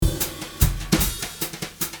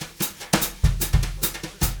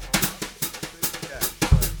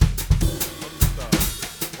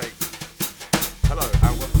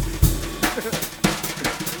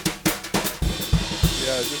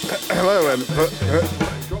went.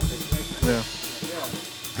 Yeah.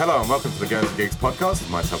 Hello and welcome to the Going to Gigs podcast with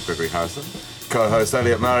myself, Gregory Harrison, co-host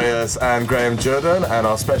Elliot Marius and Graham Jordan, and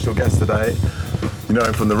our special guest today. You know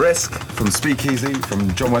him from The Risk, from Speakeasy,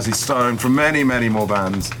 from John Wesley Stone, from many, many more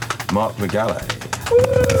bands, Mark McGalley.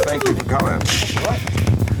 Thank you for coming.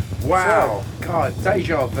 Wow, God,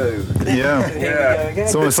 deja vu. Yeah.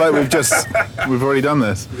 It's almost like we've already done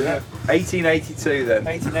this. Yeah. 1882 then.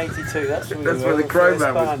 1882, that's where the Crow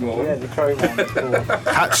Man was born. Yeah, the Crow Man was born.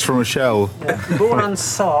 Hatched from a shell. Yeah. Born on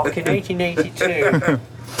Sark in 1882.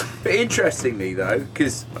 But interestingly though,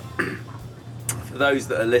 because for those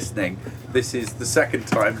that are listening, this is the second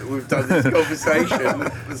time that we've done this conversation.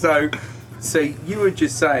 So you were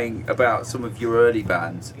just saying about some of your early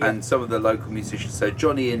bands and some of the local musicians. So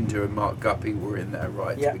Johnny Inder and Mark Guppy were in there,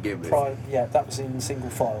 right, to begin with? That was in Single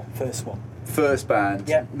File, first one. First band,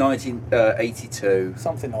 1982.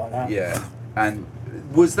 Something like that. Yeah. And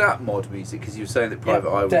was that mod music? Because you were saying that Private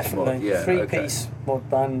Eye was definitely. mod. Yeah, Three-piece mod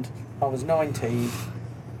band. I was 19.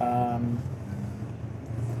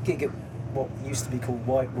 Gig at what used to be called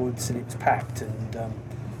Whitewoods, and it was packed. And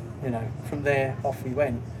from there off we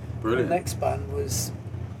went. Brilliant. The next band was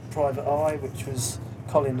Private Eye, which was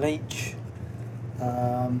Colin Leach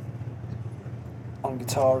on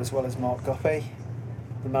guitar, as well as Mark Guppy,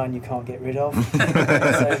 the man you can't get rid of.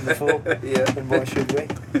 Saying before, and why should we?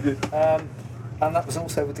 And that was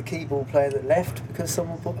also with the keyboard player that left because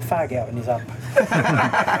someone put a fag out in his amp.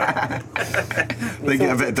 They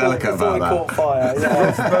get a bit delicate about that. Caught fire.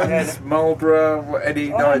 Rothmans, Marlboro,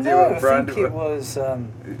 any idea what brand I think it was.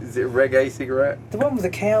 Is it a reggae cigarette? The one with the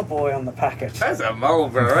cowboy on the package. That's a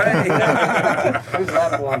Marlboro, eh? Who's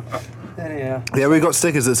that one? Anyhow. Yeah, we've got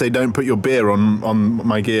stickers that say "Don't put your beer on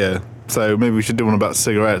my gear." So maybe we should do one about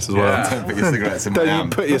cigarettes as well. Don't put your cigarettes in my Don't you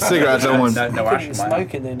amp. put your cigarettes on my. No You ash couldn't in my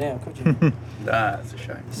smoke in there now, could you? That's a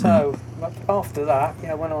shame. So after that,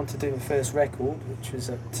 I went on to do the first record, which was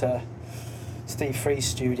at Steve Free's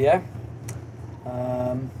studio.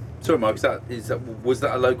 Sorry, Mark, was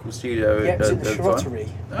that a local studio? Yeah, it was in the at Shrottery.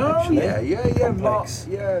 Oh, actually. yeah. Complex.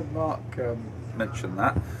 Mark mentioned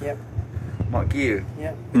that. Yep. Mark Gew.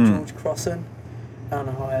 Yeah, with George Crossan. And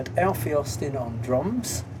I had Alfie Austin on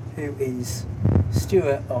drums, who is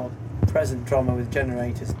Stuart, our present drummer with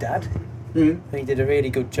Generator's dad. And he did a really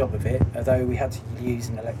good job of it, although we had to use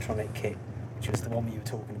an electronic kit, which was the one we were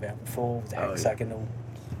talking about before, with the hexagonal.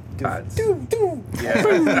 Pads. Yeah.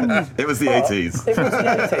 It was the 80s. It was the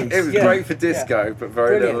 80s. It was great for disco, but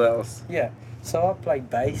very Brilliant. little else. Yeah. So I played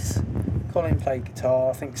bass, Colin played guitar,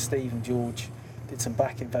 I think Steve and George did some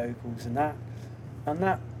backing vocals and that. And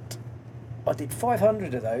that, I did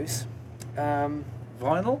 500 of those.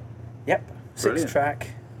 Vinyl? Yep. Brilliant. 6-track.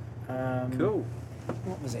 Cool.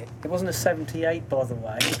 What was it? It wasn't a 78, by the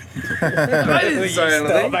way. I didn't say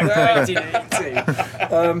anything. Back in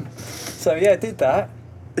 1982. So yeah, did that.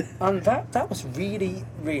 And that was really,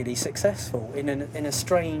 really successful in a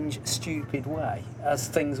strange, stupid way, as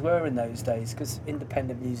things were in those days, because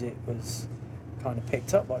independent music was kind of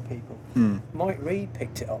picked up by people. Mike Reid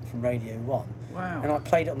picked it up from Radio 1. Wow. And I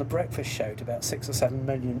played it on the breakfast show to about 6 or 7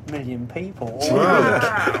 million people.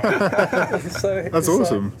 Wow. So That's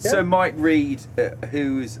awesome. So Mike Reid,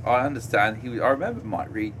 who's I understand, I remember Mike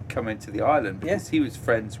Reid coming to the island because he was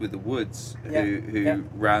friends with the Woods, who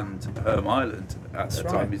ran Herm Island at the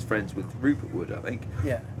time. He was friends with Rupert Wood, I think.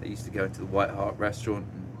 Yeah. They used to go into the White Hart restaurant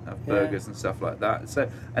and have burgers and stuff like that. So,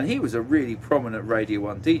 and he was a really prominent Radio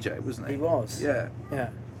 1 DJ, wasn't he? He was. Yeah.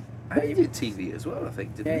 Yeah. And he did TV as well, I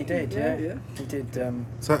think, didn't he? Yeah, he did. Yeah. He did.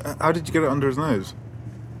 So how did you get it under his nose?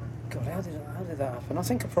 God, how did that happen? I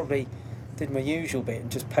think I probably did my usual bit and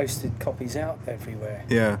just posted copies out everywhere.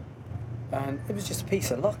 Yeah. And it was just a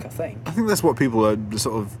piece of luck, I think. I think that's what people are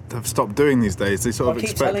sort of have stopped doing these days. They sort of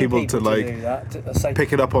expect people to like do that, say,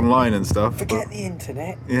 pick it up online and stuff. forget the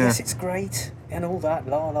internet. Yeah. Yes, it's great and all that,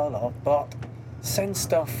 but send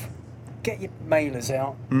stuff, get your mailers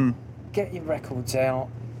out, get your records out,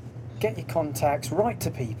 get your contacts, write to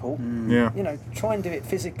people. Yeah. Try and do it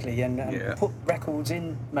physically and put records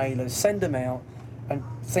in mailers, send them out, and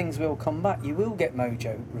things will come back. You will get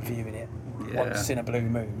Mojo reviewing it once in a blue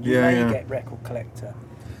moon. You may get Record Collector.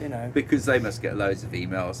 Because they must get loads of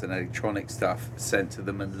emails and electronic stuff sent to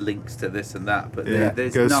them and links to this and that. But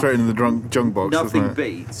there's goes straight into the junk box. Nothing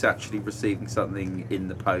beats actually receiving something in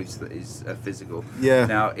the post that is physical. Yeah.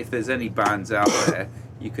 Now, if there's any bands out there,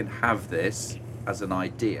 you can have this as an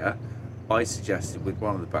idea. I suggested with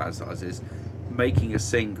one of the band sizes, making a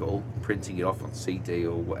single, printing it off on CD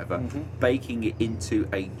or whatever, baking it into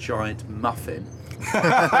a giant muffin,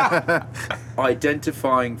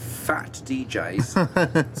 identifying fat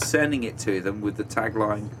DJs, sending it to them with the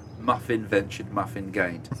tagline, Muffin ventured, muffin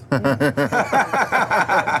gained.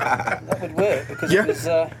 That would work because Yeah. it was.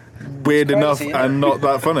 Weird Crazy, enough isn't and it? not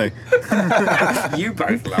that funny. You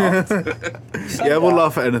both laughed. say Yeah, we'll that,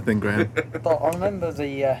 laugh at anything, Graham. But I remember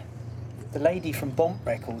the lady from Bomp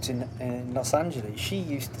Records in Los Angeles. She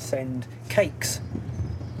used to send cakes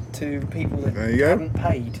to people that There you go. hadn't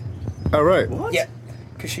paid. All right. What? Yeah,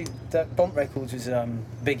 because Bomp Records was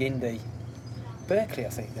big indie. Berkeley, I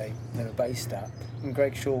think they were based at. And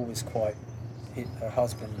Greg Shaw was her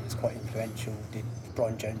husband was quite influential. Did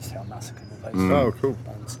Brian Jonestown Massacre and all those Oh, cool.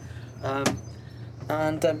 bands.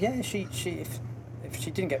 Yeah, she if she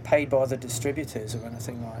didn't get paid by the distributors or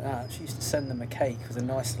anything like that, she used to send them a cake with a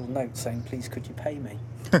nice little note saying, "Please, could you pay me?"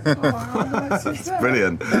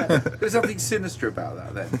 Brilliant. There's something sinister about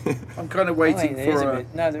that then. I'm kind of I waiting think there is for a...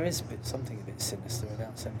 there is something a bit sinister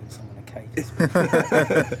about sending someone a cake. It's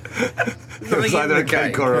either a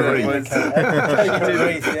cake or a wreath.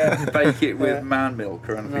 Yeah. Bake it with Yeah. man milk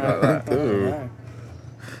or anything No, like that. I don't know.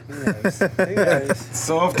 Who knows? Who knows?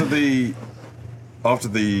 So after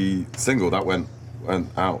the single that went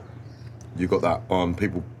out, you got that on.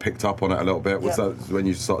 People picked up on it a little bit. Was Yeah. that when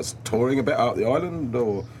you started touring a bit out the island,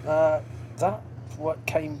 or? That what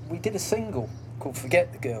came. We did a single called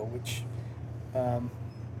 "Forget the Girl," which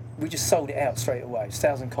we just sold it out straight away.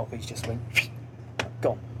 1,000 copies just went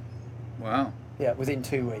gone. Wow. Yeah, within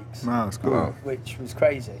 2 weeks. Wow, that's cool. Wow. Which was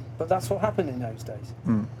crazy, but that's what happened in those days.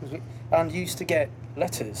 Mm. And used to get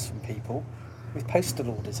letters from people with postal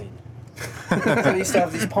orders in. So we used to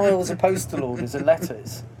have these piles of postal orders and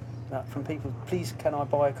letters from people. Please, can I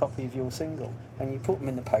buy a copy of your single? And you put them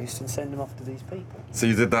in the post and send them off to these people. So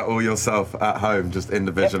you did that all yourself at home, just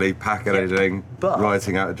individually packaging, But-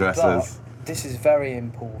 writing out addresses. But this is very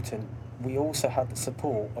important. We also had the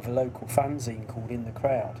support of a local fanzine called In the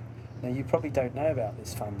Crowd. Now, you probably don't know about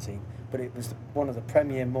this fanzine, but it was one of the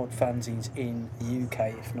premier mod fanzines in the UK,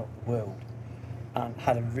 if not the world, and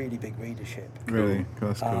had a really big readership. Really?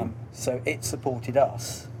 That's cool. So it supported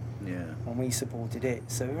us, Yeah. and we supported it.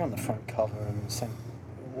 So we were on the front cover, and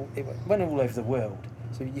it went all over the world.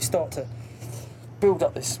 So you start to build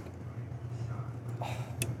up this. I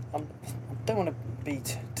don't want to be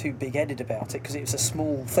too big-headed about it because it was a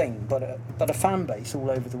small thing, but a fan base all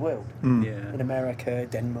over the world. Mm. Yeah. In America,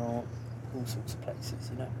 Denmark, all sorts of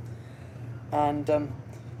places, you know. And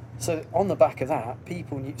so on the back of that,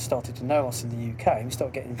 people started to know us in the UK, and we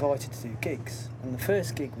started getting invited to do gigs. And the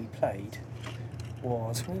first gig we played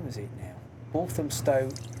was, when was it now? Walthamstow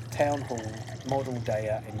Town Hall Model Day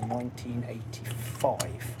in 1985,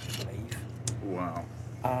 I believe. Wow.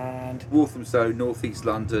 And Walthamstow, North East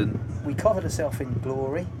London. we covered ourselves in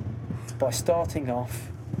glory by starting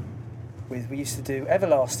off with, we used to do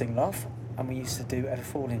Everlasting Love, and we used to do Ever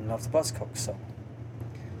Falling in Love, the Buzzcocks song.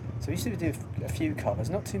 So we used to do a few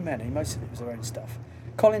covers, not too many, most of it was our own stuff.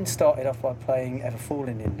 Colin started off by playing Ever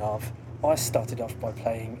Falling in Love. I started off by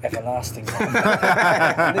playing Everlasting Love.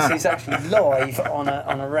 And this is actually live on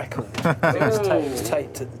a record. It was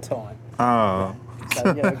taped at the time. Oh.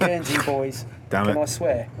 So, yeah, Guernsey boys, Damn can it. I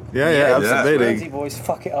swear? Yeah, Yeah, absolutely. Guernsey boys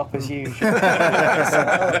fuck it up as usual.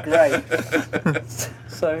 Oh, great.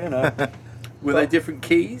 So, you know. Were they different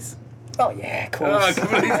keys? Oh, yeah, of course. Oh,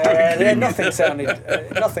 completely Yeah, nothing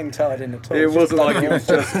tied in at all. It Just wasn't like bloody it was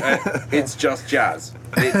just, it's just jazz.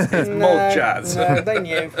 It's No, mod jazz. No, they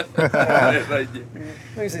knew. They knew.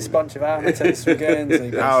 Who's this bunch of amateurs from Guernsey? Oh, it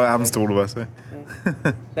basically? happens to all of us. Eh?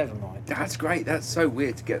 Never mind. That's great. That's so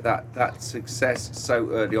weird to get that success so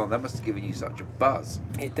early on. That must have given you such a buzz.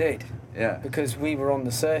 It did. Yeah. Because we were on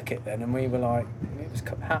the circuit then, and we were like, it was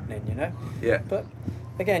happening, you know? Yeah. But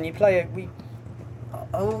again, you play it.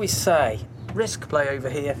 I always say, Risk play over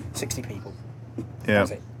here, 60 people. Yeah.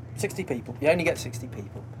 That's it. 60 people. You only get 60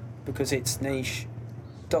 people because it's niche,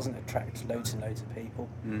 doesn't attract loads and loads of people.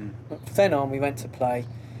 Mm. But then on, we went to play.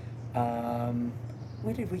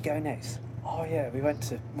 Where did we go next? Oh yeah, we went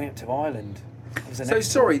to Ireland. It was the So next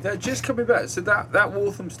sorry, that just coming back. So that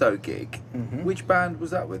Walthamstow gig, Mhm. which band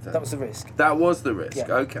was that with? Then? That was the Risk. That was the Risk. Yeah.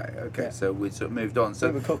 Okay. Yeah. So we sort of moved on. So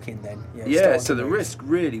we were cooking then. Yeah. yeah. starting So to the move. Risk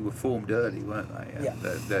really were formed early, weren't they? Yeah.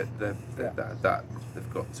 They've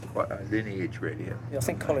got quite a lineage, really. Yeah, I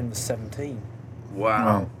think Colin was 17.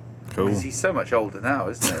 Wow. Oh, cool. Because he's so much older now,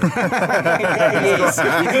 isn't he? He is.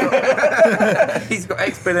 He's got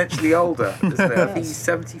exponentially older, isn't he? I think he's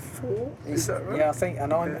 74. Is that right? Yeah, I think,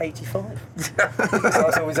 and I'm 85. So I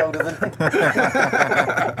was always older than him.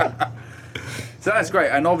 So that's great,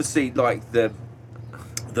 and obviously, like the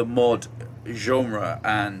mod genre,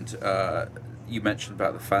 and you mentioned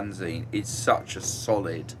about the fanzine, is such a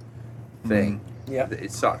solid thing. Yeah.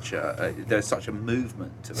 It's such there's such a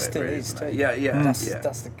movement to it. Still really, is isn't it? too. Yeah.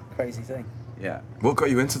 That's the crazy thing. Yeah. What got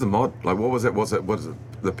you into the mod? Like, what was it? Was it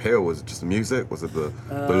the appeal? Was it just the music? Was it the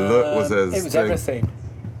look? Was there It was everything.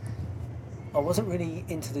 I wasn't really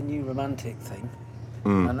into the new romantic thing,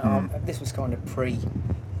 and this was kind of pre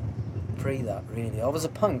that really. I was a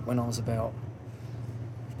punk when I was about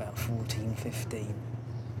 14, 15.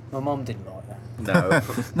 My mum didn't like that. No.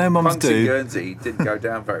 No, mums Punks in do. Guernsey didn't go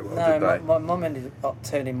down very well, No, did they? my mum ended up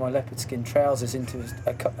turning my leopard skin trousers into a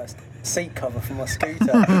seat cover for my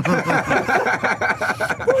scooter. I've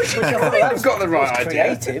got the right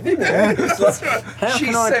idea. Creative, isn't it? It's like, how She's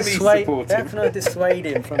can I semi-supportive. dissuade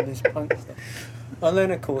him from this punk stuff? And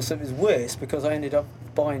then, of course, it was worse because I ended up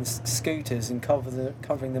buying scooters and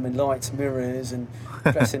covering them in lights, mirrors, and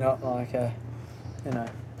dressing up like a, I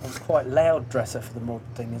was quite loud dresser for the mod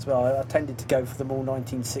thing as well. I tended to go for the more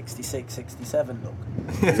 1966, 67 look.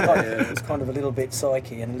 It was kind of a little bit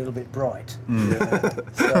psyche and a little bit bright.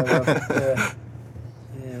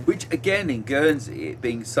 Which again, in Guernsey, it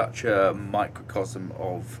being such a microcosm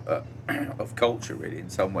of culture, really, in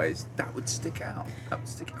some ways, that would stick out.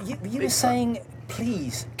 You Big were time. saying,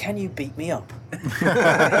 please, can you beat me up?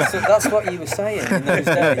 that's what you were saying in those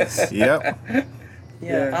days. Yep.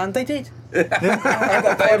 Yeah, and they did. I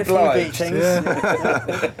got quite a few obliged. beatings.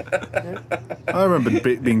 I remember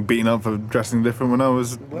being beaten up for dressing different when I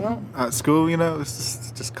was Well, at school.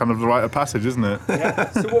 It's just kind of the rite of passage, isn't it?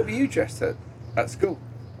 So what were you dressed at school?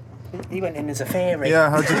 he went in as a fairy.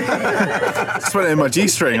 Yeah, just went in my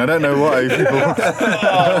G-string. I don't know why people.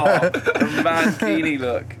 A mankini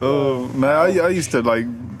look. Oh no, I used to like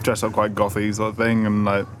dress up quite gothy sort of thing, and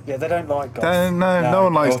like Yeah, they don't like goth. no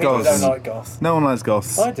one likes People goths. don't like goth. No one likes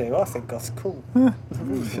goths. I do. I think goth's cool. I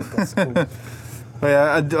really think goth's cool. But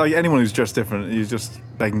yeah, like anyone who's dressed different, you're just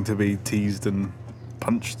begging to be teased and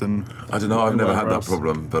punched and. I don't know. I've never had whatever that else.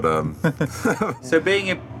 problem, but So being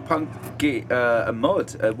a punk, a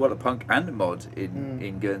mod, a punk and a mod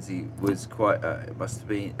in Guernsey was quite. It must have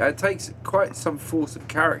been. It takes quite some force of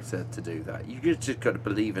character to do that. You just got to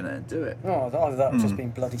believe in it and do it. No, either that or just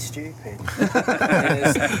being bloody stupid.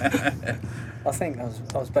 I think I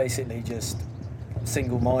was basically just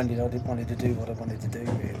single-minded. I wanted to do what I wanted to do,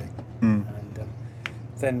 really. And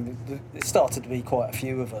then it started to be quite a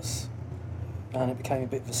few of us, and it became a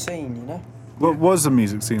bit of a scene, you know. What was the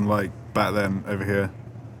music scene like back then over here?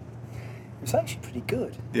 It was actually pretty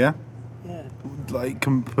good. Yeah, Yeah. like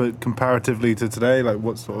comparatively to today, like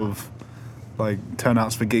what sort of like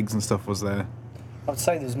turnouts for gigs and stuff was there? I would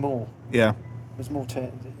say there's more. Yeah, There's more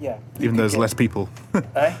to. Yeah. even though there's less people.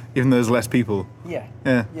 Eh? Even though there's less people. Yeah.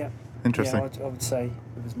 Yeah, Yeah. interesting. Yeah, I would say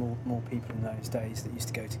there was more people in those days that used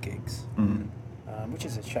to go to gigs, which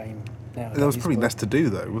is a shame nowadays. There was probably but- less to do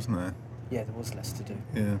though, wasn't there? Yeah, there was less to do.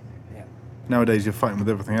 Yeah. Yeah. Nowadays you're fighting with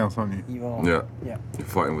everything else, aren't you? You are. yeah, Yeah. you're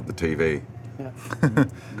fighting with the TV, Yeah.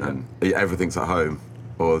 and everything's at home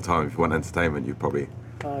all the time. If you want entertainment, you probably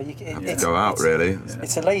It's, go out. it's, Really,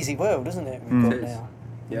 It's a lazy world, isn't it? We've got It is. now.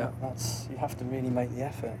 Yeah. That's you have to really make the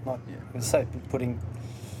effort. Like Yeah. I say, putting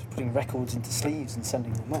records into sleeves and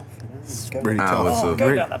sending them off. You know, It's Go- really Hours tough. of- go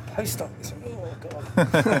Really- down the post office. Oh god,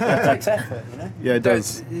 it takes effort. You know. Yeah, it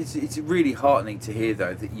does. It's really heartening to hear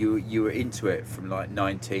though that you were into it from like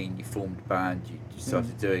 19. You formed a band. You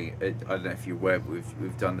started doing it. I don't know if you're aware, but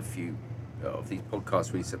we've done a few of these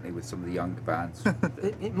podcasts recently with some of the younger bands.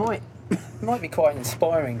 It might be quite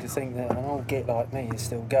inspiring to think that an old git like me is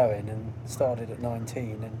still going and started at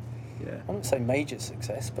 19 and Yeah. I wouldn't say major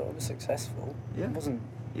success, but it was successful. Yeah. It wasn't.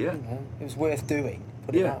 Yeah. You know, it was worth doing.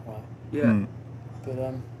 Put it Yeah. that way. Yeah.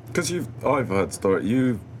 But because I've heard story.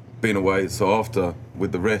 You've been away, so after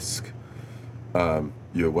with the Risk,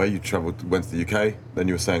 you're away. You travelled, went to the UK. Then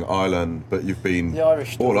you were saying Ireland, but you've been The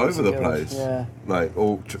Irish all Stories over the Guild, place. yeah. Like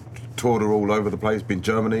toured all over the place. Been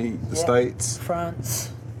Germany, the Yeah. States.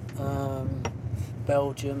 France,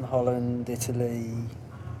 Belgium, Holland, Italy,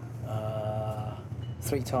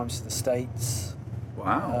 3 times to the States.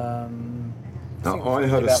 Wow. Now think I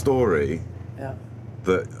heard a about- story Yeah.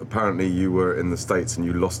 that apparently you were in the States and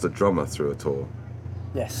you lost a drummer through a tour.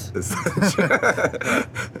 Yes. Is that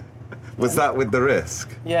was that with the Risk?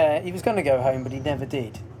 Yeah, he was going to go home, but he never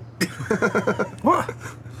did. What?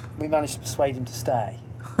 We managed to persuade him to stay.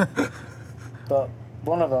 But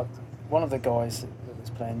one of the guys that was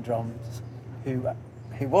playing drums, who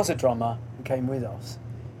was a drummer, who came with us,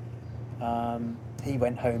 he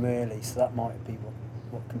went home early, so that might be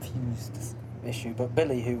what confused the issue. But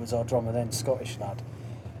Billy, who was our drummer then, Scottish lad,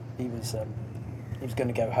 he was going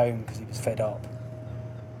to go home because he was fed up.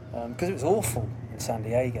 Because it was awful in San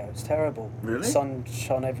Diego. It was terrible. Really? The sun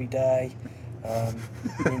shone every day.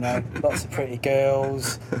 You know, lots of pretty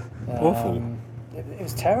girls. Awful. It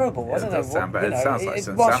was terrible. Yeah, I don't it know. does sound bad. You It know, sounds like it's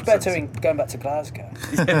some much better Samsons. in going back to Glasgow.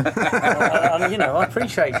 and, you know, I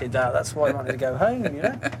appreciated that. That's why I wanted to go home. You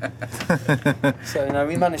know. So you know,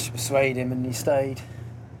 we managed to persuade him, and he stayed.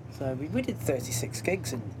 So we did 36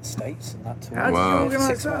 gigs in the States and that tour. How did Wow. you organise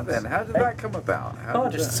 6 that months. then? How did that come about? How I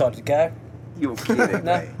did just that- decided to go. You're kidding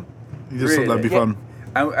No. me. You just thought that'd be Really? fun.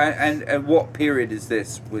 And what period is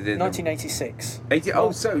this within? 1986.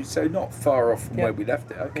 80, so not far off from Yeah. where we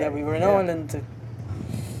left it. Okay. Yeah, we were in Ireland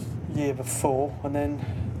the year before, and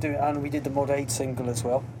then we did the Mod 8 single as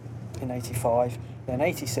well in 85. Then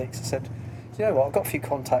 86, I said, you know what, I've got a few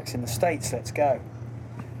contacts in the States, let's go.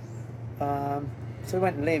 So we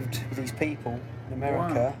went and lived with these people in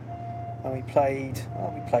America, and we played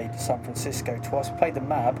San Francisco twice. We played the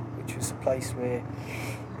MAB, which was a place where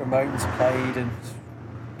Ramones played, and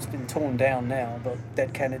it's been torn down now, but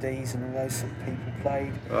Dead Kennedys and all those sort of people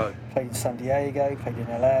played. Right. Played in San Diego, played in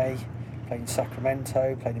LA, played in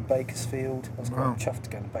Sacramento, played in Bakersfield. I was quite Wow. chuffed to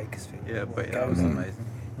go to Bakersfield. Yeah, What but a that go was there. amazing.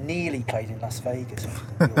 Nearly played in Las Vegas.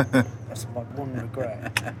 That's my one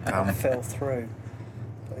regret. I fell through.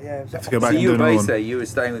 But yeah, it was Have to go back So and you do were another based one. there. You were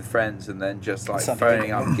staying with friends and then just like San phoning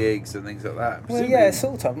Diego. up gigs and things like that. Well, Presumably- yeah,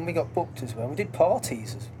 sort of. And we got booked as well. We did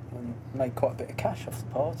parties and made quite a bit of cash off the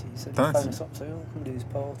parties. So they Nice. phoned us up and said, oh, come do this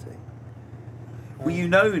party. Were you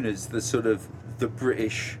known as the sort of the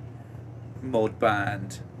British mod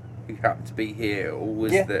band who happened to be here, or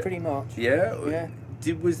was Yeah, there? pretty much. Yeah. Yeah.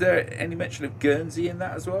 Was there any mention of Guernsey in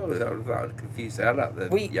that as well? That would confuse the hell out of the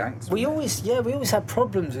We Yanks. we wouldn't always had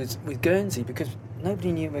problems with Guernsey because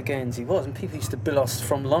nobody knew where Guernsey was, and people used to bill us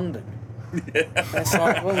from London. And it's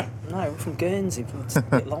like, well, no, we're from Guernsey, from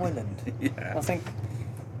Little Island. it? Yeah. I think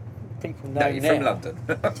people know No, you're now. from London.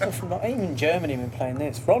 We're from, even in Germany, we're playing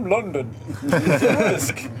this. From London. It's a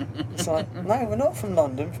risk. It's like, no, we're not from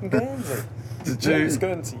London, from Guernsey. Did No, you it's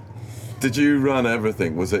Guernsey. did you run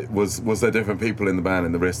everything? Was there different people in the band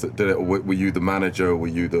in the Risk that did it, or were you the manager, or were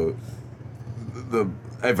you the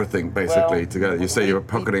everything basically Well, together? You say you were we-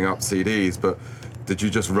 pocketing up CDs, but did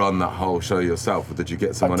you just run that whole show yourself, or did you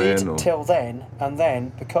get someone I did in? Or? till then, and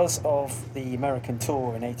then because of the American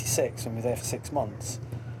tour in '86, when we were there for 6 months,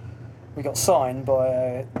 we got signed by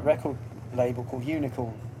a record label called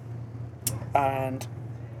Unicorn, and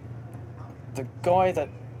the guy that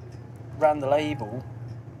ran the label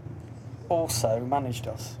also managed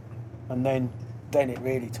us, and then it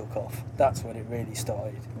really took off. That's when it really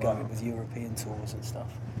started going with European tours and stuff.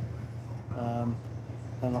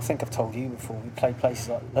 And I think I've told you before, we played places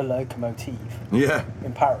like La Locomotive Yeah.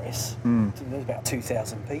 in Paris. Mm. There's about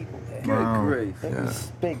 2,000 people there. Good Wow. grief. It Yeah.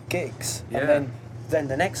 was big gigs. Yeah. And then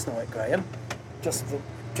the next night, Graham, just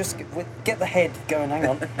get the head going, hang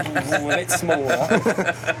on, a bit smaller.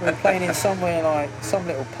 We were playing in somewhere like some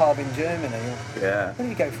little pub in Germany. Yeah. Where do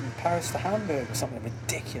you go from Paris to Hamburg or something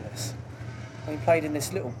ridiculous? We played in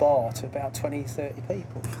this little bar to about 20, 30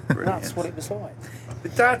 people. Brilliant. That's what it was like.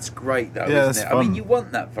 But that's great though, Yeah, isn't that's it? I mean, fun. you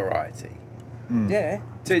want that variety. Yeah,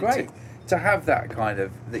 it's To, great. to have that kind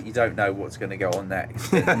of that you don't know what's going to go on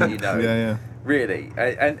next. And, you know, Yeah. really.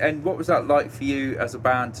 And what was that like for you as a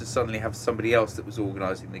band to suddenly have somebody else that was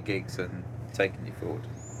organising the gigs and taking you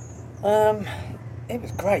forward? It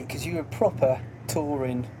was great because you were a proper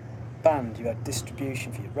touring band. You had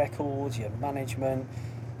distribution for your records, you had management,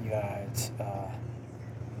 you had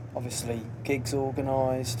obviously gigs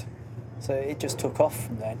organised. So it just took off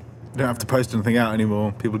from then. You don't have to post anything out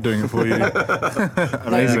anymore. People doing it for you. You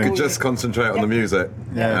Amazing. could just concentrate on the music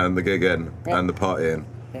Yeah. and the gig in Yeah. and the partying.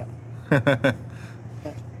 Yeah. Yeah.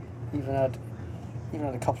 Even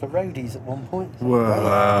had a couple of roadies at one point.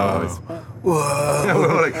 Whoa.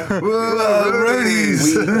 We're like, whoa,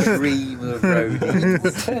 roadies! We dream of roadies.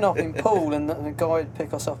 We'd turn up in Poole and the guy would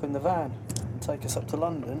pick us up in the van and take us up to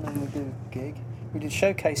London and we'd do a gig. We did a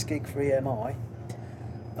showcase gig for EMI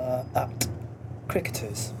at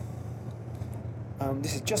Cricketers.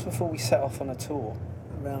 This is just before we set off on a tour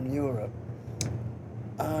around Europe.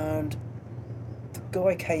 And the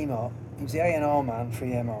guy came up, he was the A&R man for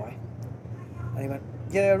EMI, and he went,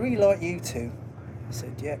 yeah, I really like you two. I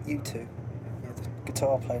said, yeah, you two. Yeah, the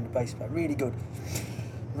guitar player and the bass player, really good.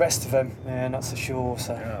 The rest of them, man, that's a sure.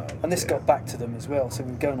 So, Oh, and this dear. got back to them as well. So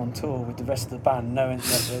we were going on tour with the rest of the band, knowing that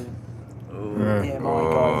the Yeah.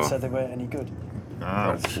 EMI guy said they weren't any good.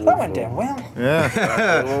 Ah. That went down well. Yeah.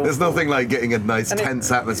 There's nothing like getting a nice And it-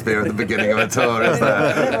 tense atmosphere at the beginning of a tour, is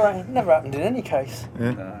there? It never happened in any case.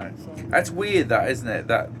 No. That's weird, that isn't it?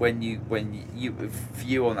 That when you for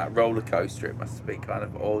you on that roller coaster, it must have been kind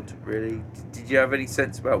of odd, really. Did you have any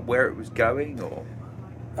sense about where it was going, or?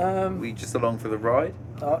 Were you just along for the ride?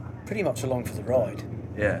 Pretty much along for the ride.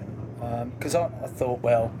 Yeah. Because I thought,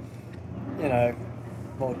 well, you know,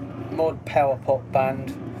 mod power pop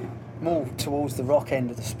band, more towards the rock end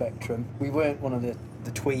of the spectrum. We weren't one of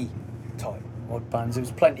the twee type mod bands. There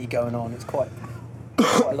was plenty going on. It's quite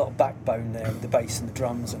a lot of backbone there with the bass and the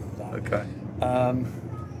drums and all that. Okay.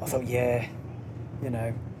 I thought, yeah, you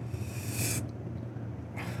know,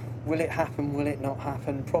 will it happen? Will it not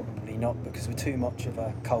happen? Probably not, because we're too much of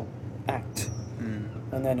a cult act.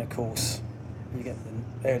 And then, of course, you get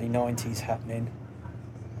the early 90s happening,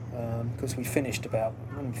 because we finished about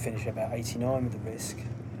 89 with the Risk.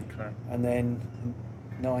 Okay. And then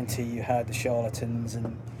 90 you had the Charlatans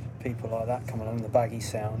and people like that come along, the baggy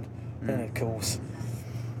sound. Then, of course,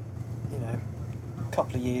 you know, a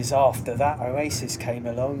couple of years after that, Oasis came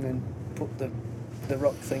along and put the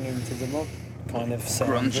rock thing into the mod kind of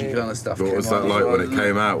sound. Grungy really. kind of stuff. What came was that on like as well, when it didn't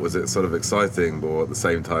came out? Was it sort of exciting, or at the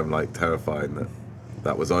same time like terrifying that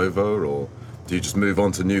that was over, or do you just move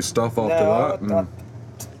on to new stuff after that?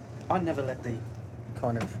 I never let the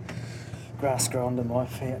kind of grass grow under my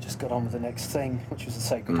feet. I just got on with the next thing, which was the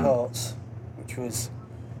Sacred Hearts, which was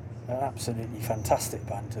an absolutely fantastic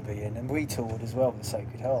band to be in. And we toured as well with the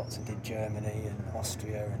Sacred Hearts and did Germany and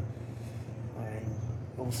Austria and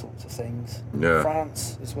all sorts of things. Yeah.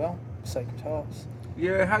 France as well, Sacred Hearts.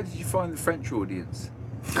 Yeah, how did you find the French audience?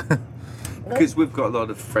 Because we've got a lot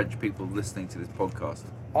of French people listening to this podcast.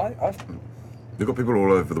 I've You've got people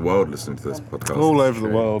all over the world listening to this podcast. All over the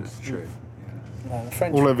True, world. It's true. no, the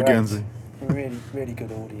French All were over great. Guernsey. Really, really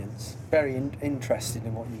good audience. Very interested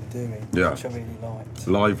in what you were doing, Yeah. which I really liked.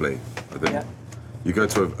 Lively, I think. Yeah. You go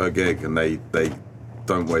to a gig and they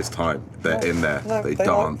don't waste time. They're in there. No, they they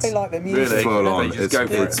dance. Like their music. Really? Full They on. just It's, go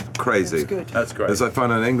for it's it. crazy. It's good. That's great. As I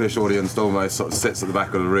find an English audience almost sort of sits at the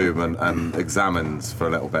back of the room and examines for a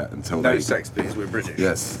little bit until No they. sex, please. We're British.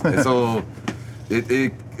 Yes, it's all.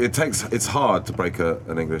 It takes. It's hard to break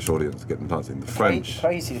an English audience to get them dancing. The French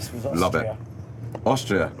Craziest was Austria. love it.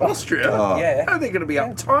 Austria. Austria? Oh. Yeah. How are they going to be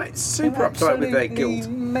uptight? Super uptight with their Absolutely guilt.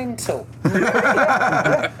 mental.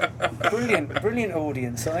 Brilliant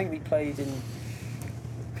audience. I think we played in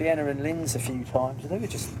Vienna and Linz a few times, and they were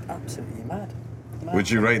just absolutely mad. Would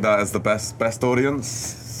you rate that as the best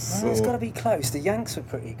audience? Well, it's Or- got to be close. The Yanks were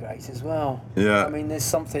pretty great as well. Yeah. I mean, there's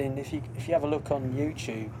something. If you have a look on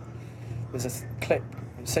YouTube, there's a clip.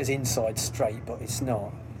 It says Inside Straight, but it's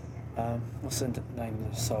not. What's the name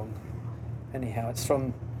of the song? Anyhow, it's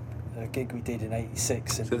from a gig we did in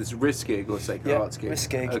 '86. So this is Risk Gig or Sacred Yeah, Hearts Gig? Risk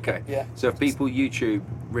Gig, Okay. yeah. So if people YouTube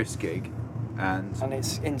Risk Gig and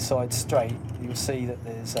It's Inside Straight, you'll see that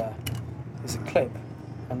there's a clip,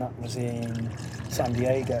 and that was in San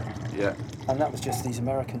Diego, yeah, and that was just these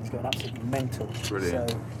Americans going absolutely mental. Brilliant.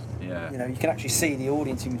 So, yeah. you know, you can actually see the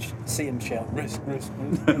audience, you can see them shout, risk.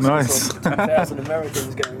 Nice. 2,000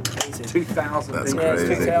 Americans going crazy. 2,000 That's people. Yeah, it's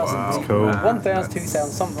crazy. 2,000 Wow. people. Cool. 1,000,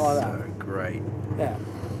 2,000, something like that. So great. Yeah.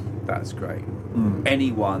 That's great.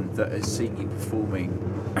 Anyone that has seen you performing,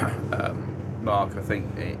 Mark, I think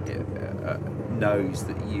knows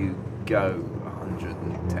that you go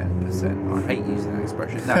 110%. I hate using that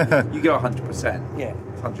expression. No, you go 100%. Yeah.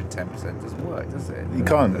 110% doesn't work, does it? You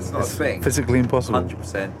can't. That's not It's a thing. physically impossible.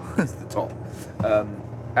 100% is the top.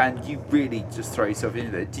 And you really just throw yourself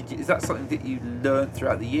in there. Is that something that you learned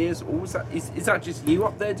throughout the years, or was that is that just you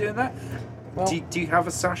up there doing that? Well- do you have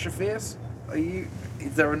a Sasha Fierce?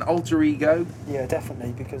 Is there an alter ego? Yeah,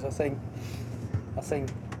 definitely, because I think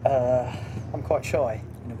I'm quite shy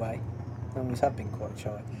in a way. I always have been quite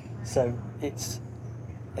shy. So it's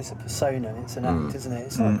a persona, it's an act, isn't it?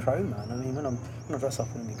 It's like Crowman. I mean, when I dress up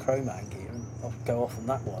in my Crowman gear and I'll go off on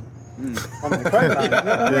that one, I'm the Crowman. You know what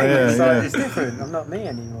I mean? Yeah, It's yeah. like, it's different. I'm not me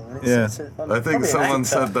anymore. It's, Yeah. I'm I think probably an someone actor.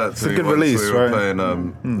 said that It's to a me good once. release, We were right?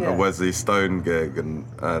 playing Yeah. a Wesley Stone gig, and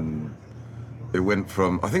it went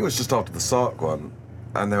from, I think it was just after the Sark one,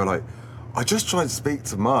 and they were like, I just tried to speak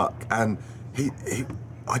to Mark, and he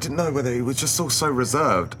I didn't know whether he was just all so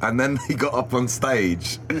reserved, and then he got up on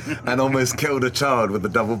stage and almost killed a child with the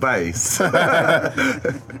double bass.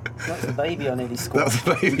 That's a baby I nearly squashed.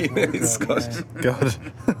 That was a baby Oh, nearly God, squashed. God.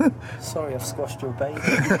 yeah. Sorry, I've squashed your baby.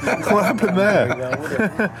 What happened there? Very well, would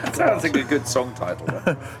it? Sounds like a good song title.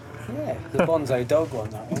 Yeah, the Bonzo Dog one,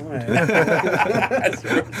 that one, wasn't it?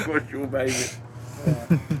 That's what your baby.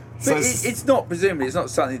 So But it's not, presumably, it's not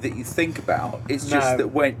something that you think about. It's just No. that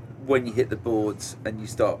when you hit the boards and you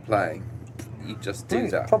start playing, you just I do think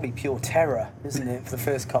it's that. probably pure terror, isn't it, for the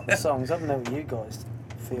first couple of songs? I don't know what you guys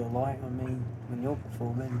feel like, I mean, when you're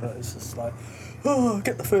performing, but it's just like, oh,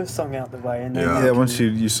 get the first song out the way, and then Yeah. Yeah, you once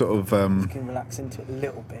you sort of can relax into it a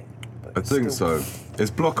little bit. But I think still, so.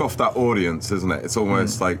 It's block off that audience, isn't it? It's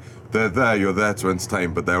almost like they're there, you're there to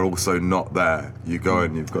entertain, but they're also not there. You go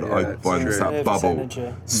and you've got to it's find true. that Nervous bubble.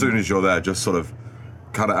 energy. As soon as you're there, just sort of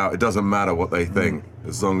cut it out. It doesn't matter what they think,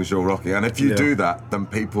 as long as you're rocking. And if you Yeah. do that, then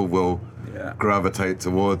people will Yeah. gravitate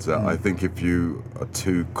towards it. I think if you are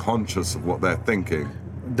too conscious of what they're thinking,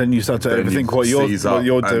 Then you start to then overthink you what you're seize up,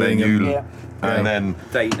 doing. and then you, Yeah. and then,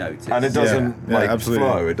 They notice. and it doesn't Yeah, like absolutely.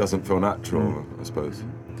 flow. It doesn't feel natural, I suppose.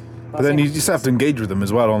 But then you just have to engage with them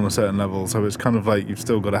as well on a certain level. So it's kind of like you've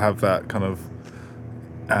still got to have that kind of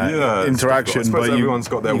Yeah, it's interaction. difficult. I suppose but everyone's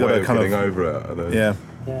got their you gotta way of kind getting over it. I don't- Yeah.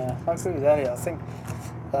 Yeah, I agree with Elliot. I think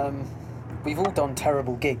we've all done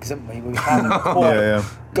terrible gigs, haven't we? We haven't quite Yeah.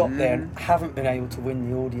 got there and haven't been able to win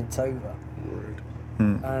the audience over.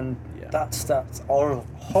 And Yeah. that's horrible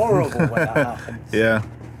when that happens. Yeah.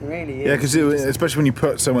 It really is. Yeah, because especially when you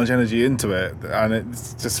put so much energy into it and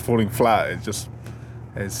it's just falling flat,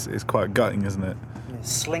 it's quite gutting, isn't it?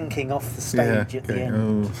 Slinking off the stage at the okay. end.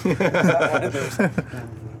 Oh. Is that one of those?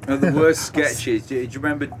 One of the worst sketches. Do you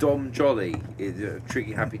remember Dom Jolly in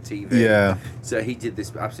Tricky Happy TV? Yeah. So he did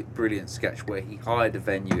this absolutely brilliant sketch where he hired a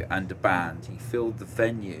venue and a band. He filled the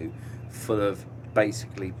venue full of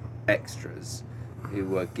basically extras who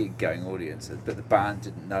were gig-going audiences, but the band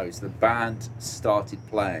didn't know. So the band started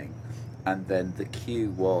playing, and then the cue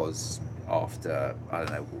was after, I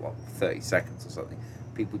don't know, 30 seconds or something,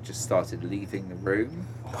 people just started leaving the room.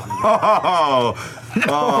 Oh,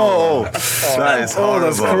 that is horrible.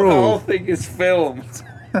 that's The cruel. whole thing is filmed.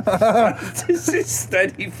 Just this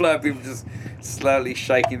steady flow of people just slowly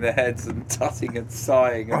shaking their heads and tutting and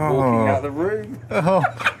sighing and walking out of the room.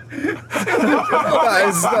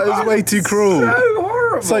 That is way too cruel. So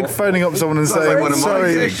horrible. It's like phoning up someone and Sounds saying, like one of my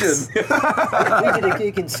sorry. gigs. We did a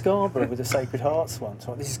gig in Scarborough with the Sacred Hearts once.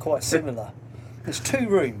 Right? This is quite similar. There's 2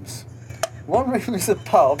 rooms. One room is the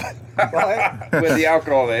pub, right? Where the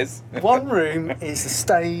alcohol is. One room is the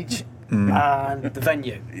stage and the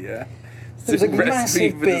venue. Yeah. There's a Recipe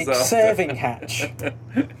massive for big disaster. serving hatch.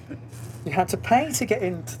 You had to pay to get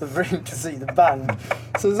into the room to see the band.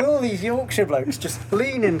 So there's all these Yorkshire blokes just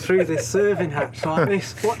leaning through this serving hatch like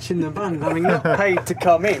this, watching the band, having not paid to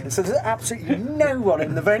come in. So there's absolutely no one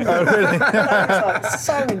in the venue. Oh, really? That's like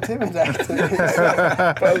so intimidating.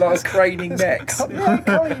 But a lot of craning necks.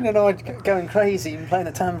 Colleen and I going crazy and playing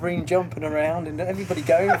a tambourine, jumping around, and everybody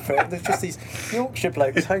going for it. There's just these Yorkshire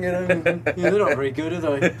blokes hanging over. Yeah, they're not very good,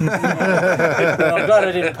 are they? And I'm glad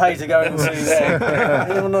I didn't pay to go and see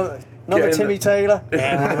them. Another Timmy Taylor.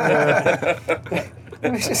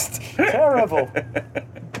 It was just terrible.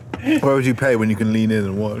 Why would you pay when you can lean in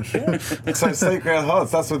and watch? So Sacred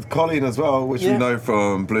Hearts, that's with Colleen as well, which Yeah. we know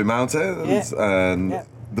from Blue Mountains, and Yeah.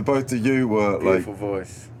 the both of you were Beautiful like,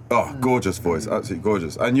 voice. oh, gorgeous voice, absolutely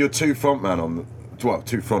gorgeous. And you're 2 frontmen on the, well,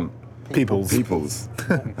 2 front Peoples. peoples.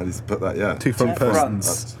 How do you put that? Yeah. 2 front Yeah.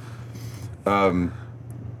 persons.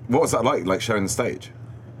 What was that like sharing the stage?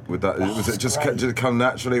 With that, was it just great. did it come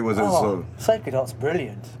naturally? Was it sort Oh, of, Sacred Heart's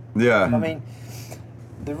brilliant. yeah? I mean,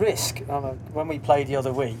 the risk, when we played the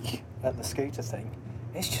other week at the scooter thing,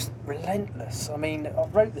 it's just relentless. I mean, I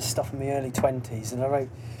wrote this stuff in my early 20s and I wrote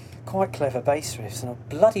quite clever bass riffs and I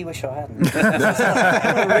bloody wish I hadn't.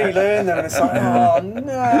 I want to relearn them and it's like, oh no.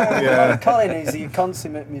 Yeah. Like Colin, who's the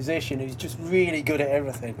consummate musician who's just really good at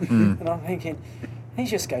everything. And I'm thinking, he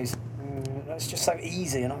just goes, it's just so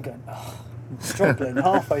easy. And I'm going, oh, I'm struggling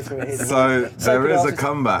halfway through it. So there Sacred is Hearts a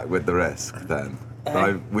comeback with the risk then.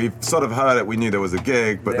 We've sort of heard it. We knew there was a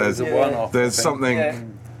gig, but There was there's a one-off, there's I think. something. Yeah.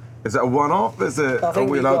 Is it a one-off? Is it? I Are think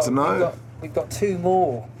we we've allowed got- to know? We've got 2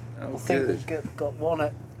 more. Oh, I think good. we've got one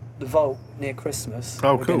at the Vault near Christmas.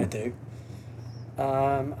 Oh, we're cool. going to do.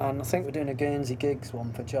 And I think we're doing a Guernsey Gigs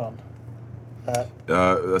one for John.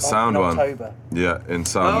 A sound in one. October. Yeah, in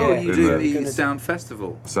sound. Oh, Yeah. you in do the the Sound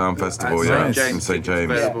Festival. Sound Festival, At yeah, Nice. in St Tickets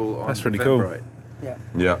James. available on That's really cool. Eventbrite. Yeah.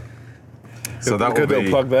 Yeah. So that will Good little be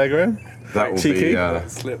plug there, Graham. that will Cheeky. be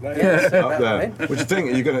Slip that. Yeah, slip up that there. one in. What do you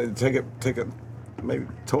think? Are you going to take it, maybe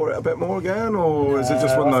tour it a bit more again, or is it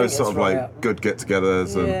just No, one of I those think sort it's of like right out. good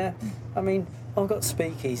get-togethers? And Yeah. I mean, I've got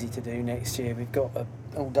Speakeasy to do next year. We've got a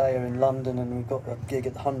all-dayer in London and we've got a gig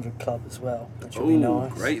at the 100 Club as well, which will be Oh,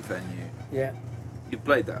 nice. great venue. Yeah. You've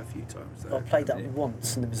played that a few times though. I played that haven't you?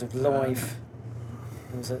 once and there was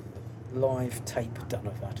a live tape done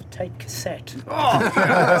of that, a tape cassette. Oh,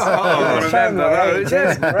 I remember those.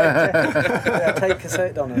 Yeah, tape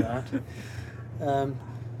cassette done of that.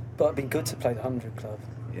 But it'd been good to play the 100 Club.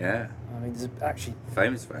 Yeah, I mean, there's actually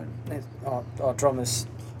famous fan. it's our drummer's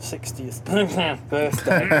 60th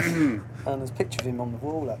birthday, and there's a picture of him on the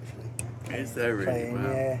wall actually. Is there really? Playing,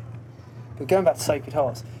 Wow. yeah. But going back to Sacred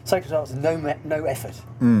Hearts is no effort,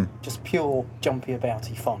 just pure jumpy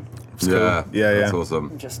abouty fun. Yeah, that's yeah.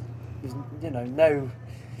 awesome. Just no.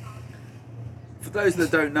 For those that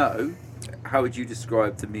don't know, how would you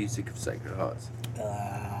describe the music of Sacred Hearts?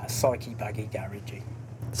 Psyche baggy garagey.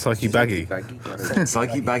 Psyche baggy.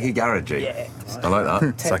 Psyche baggy garagey. Yeah. I like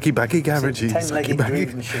that. Psyche baggy garagey. Psyche 10-legged baggy.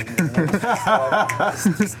 groove machine.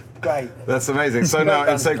 It's great. That's amazing. So Great now in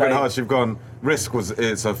band Sacred playing. Hearts, you've gone. Risk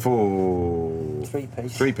it's a full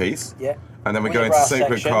Three-piece. three-piece. Yeah. And then we With go the into brass Sacred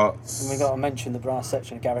section, Hearts. And we got to mention the brass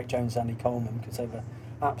section of Garrick Jones, Andy Coleman, because they were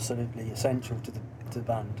absolutely essential to the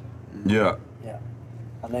band. Yeah, Yeah.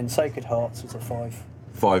 And then Sacred Hearts was a five-piece.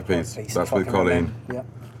 five-piece. That's if I with can Colleen. remember. Yeah.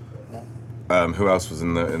 Who else was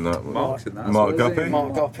in that? Mark's in that. Mark as well, isn't Guppy? he?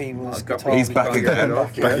 Mark Goppy was Mark Guppy. guitar. He's back Can't get again. it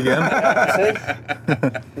off, Back yeah.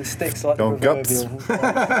 again. See? He sticks like Go the on, Gups.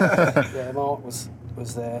 proverbial. Yeah, Mark was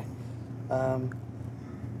there.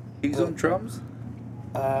 Who's on drums?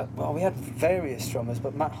 Well, we had various drummers,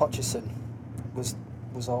 but Matt Hutchison was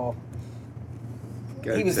our.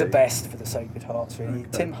 He was the Go-to. best for the Sacred Hearts, really. Okay.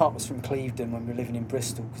 Tim Hutt was from Clevedon when we were living in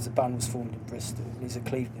Bristol, because the band was formed in Bristol. He's a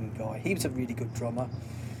Clevedon guy. He was a really good drummer.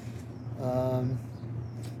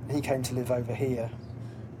 He came to live over here.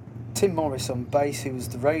 Tim Morris on bass, who was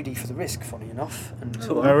the roadie for the Risk, funny enough. And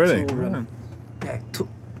Oh, Oh, really?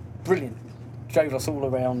 Brilliant. Drove us all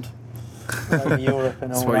around over Europe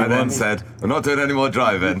and all That's what that. And then said, "I'm not doing any more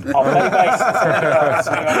driving." I'll play bass.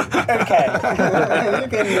 Okay. You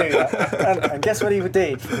can do that. And guess what he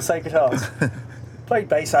did for the Sacred Hearts? Played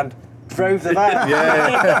bass and drove the van.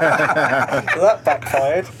 Yeah. So that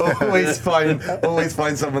backfired. always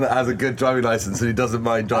find someone that has a good driving license and who doesn't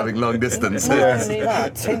mind driving long distances. Not only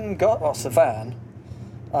that, Tim got us a van,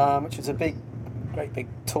 which was a great big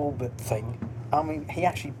tall bit thing. He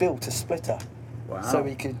actually built a splitter, Wow. so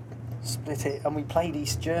we could split it. And we played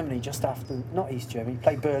East Germany not East Germany, we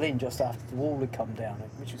played Berlin just after the wall had come down,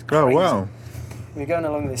 which was crazy. Oh, wow. We were going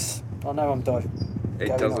along this. I know I'm diving. It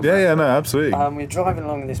going doesn't on. Yeah, no, absolutely. We were driving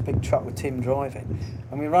along in this big truck with Tim driving,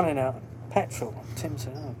 and we were running out of petrol. Tim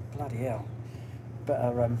said, "Oh bloody hell,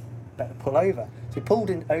 better pull over." So we pulled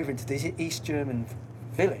over into this East German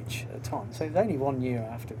village at the time. So it was only 1 year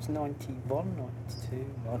after. It was 91, 92,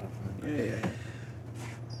 I don't know. Yeah.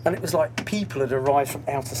 And it was like people had arrived from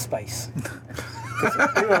outer space. 'Cause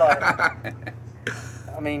we were like,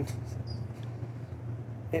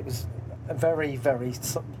 it was a very, very,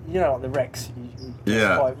 like the Rex.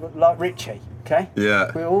 Yeah. Like Richie, okay?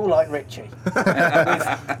 Yeah. We were all like Richie. With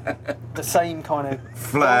the same kind of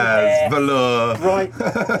Flares, blonde hair, velour.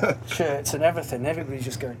 bright shirts and everything. Everybody's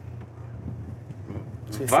just going.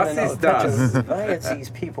 So we're Was filling out ist the pictures. das? Why are these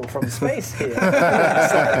people from space here?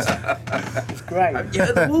 It's great.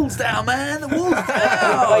 Yeah, the wall's down, man. The wall's We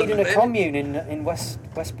down. played in a commune in West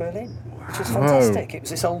Berlin, which was fantastic. It was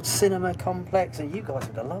this old cinema complex, and you guys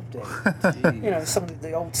would have loved it. Some of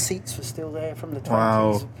the old seats were still there from the 20s.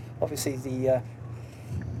 Wow. Obviously,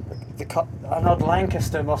 Arnold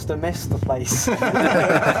Lancaster must have missed the place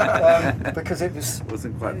because it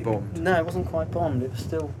Wasn't quite bombed. No, it wasn't quite bombed. It was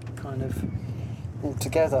still kind of all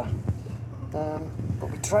together.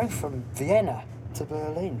 But we drove from Vienna to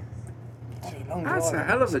Berlin. Bloody long That's a drive.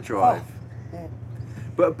 hell of a drive. Oh, yeah.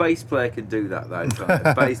 But a bass player can do that though. Can't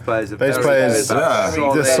they? Bass players are Bass very players, good,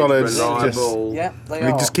 yeah. Just solid, reliable. Yeah, they We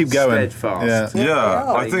are. just keep going. Steadfast. Yeah. Yeah,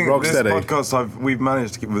 I Yeah. think Rock this steady. podcast we've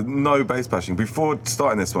managed to keep with no bass bashing. Before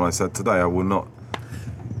starting this one, I said today I will not.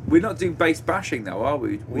 We're not doing bass bashing though, are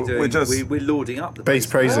we? We're lauding up the Bass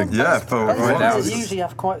praising. Yeah, for Bass right now. players usually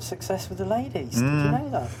have quite success with the ladies. Did you know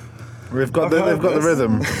that? They've got the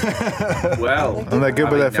rhythm. Well, And they're good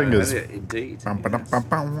with their no, fingers. Indeed. Bum, ba-dum, bum,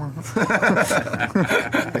 bum.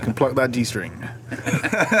 They can pluck that G-string.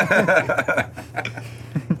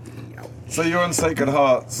 So you're on Sacred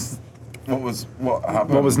Hearts. What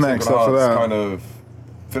happened? What was next Sacred after Hearts that? Kind of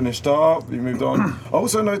finished up. You moved on. I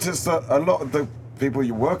also noticed that a lot of the people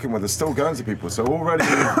you're working with are still Guernsey people. So already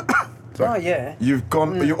Oh yeah. you've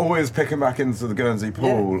gone. You're always picking back into the Guernsey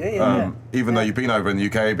pool. Yeah. Even though Yeah. you've been over in the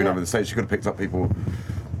UK, been Yeah. over in the States, you could have picked up people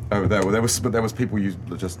over there. Well, there was people you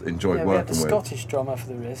just enjoyed Yeah, we had the working with. Scottish drummer for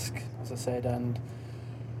the Risk, as I said, and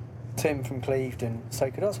Tim from Clevedon,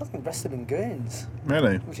 Sacred Hearts. I think the rest of them Guerns,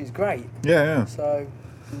 Really? which is great. Yeah. So,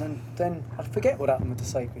 and then I forget what happened with the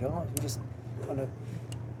Sacred Hearts. We just kind of.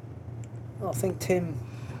 I think Tim.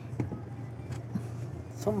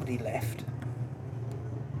 Somebody left.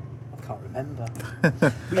 I can't remember.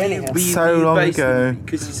 Anyhow. So long ago.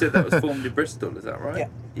 Because you said that was formed in Bristol, is that right? Yeah.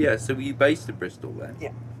 Yeah, so were you based in Bristol then?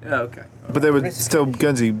 Yeah. Yeah, okay. But there were Risk. still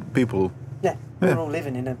Guernsey people Yeah, we're all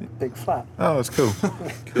living in a big flat. Oh, that's cool.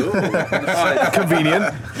 Cool. Nice. Convenient.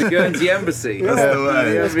 The Guernsey Embassy. That's the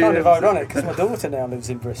way. It's kind of ironic because my daughter now lives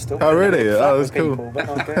in Bristol. Oh, really? In a flat Oh, with that's cool. people, but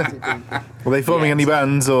not Guernsey people. Were they forming Yeah. any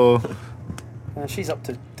bands or? She's up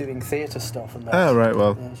to doing theatre stuff and that. Oh, right.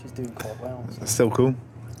 Well, Yeah, she's doing quite well. So. still cool.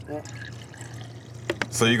 Yeah,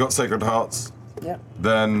 So you got Sacred Hearts, yeah.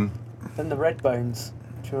 then Then the Redbones,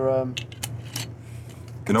 which were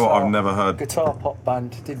you know what I've never heard. guitar pop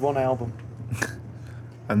band, did one album.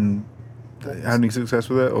 And had any success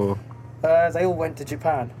with it or? They all went to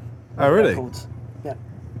Japan. Oh, really? Records. Yeah.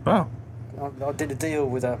 Wow. I did a deal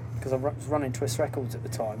with her because I was running Twist Records at the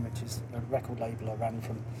time, which is a record label I ran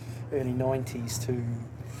from early 90s to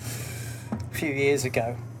a few years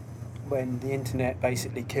ago when the internet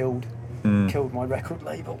basically killed my record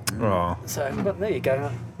label. Oh. So, but there you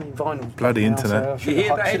go. I mean, vinyl. Bloody now, internet. You So I should've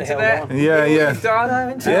hear that held internet? on. Yeah, yeah. You've done? No,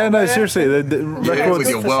 internet. Yeah, no, seriously, the Yeah, records. with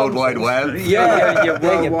your World Wide Web. Yeah, your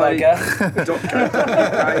There you worldwide. bugger.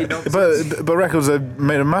 But records have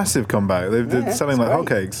made a massive comeback. They're Yeah, selling it's like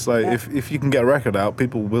great. hotcakes. Like Yeah. if you can get a record out,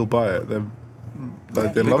 people will buy it. They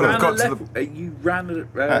People love have it. got to the- You ran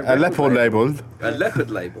A leopard label. A leopard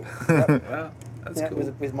label. Wow, that's Yeah, cool.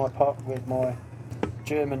 with my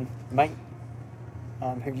German mate,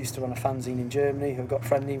 who used to run a fanzine in Germany, who I got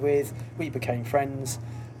friendly with. We became friends.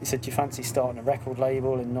 He said, "Do you fancy starting a record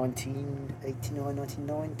label in 1989,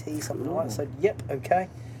 1990, something like that?" I said, "Yep, okay."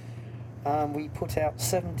 We put out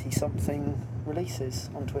 70-something releases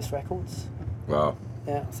on Twist Records. Wow.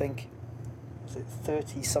 Yeah, I think was it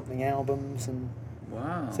 30-something albums and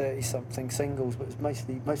Wow. 30-something singles, but it was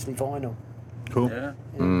mostly vinyl. Cool. Yeah.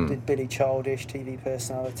 You know, did Billy Childish, TV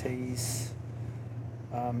personalities,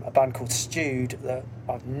 a band called Stewed that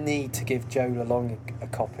I need to give Joe Lalong a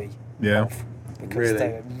copy Yeah. of because Really? they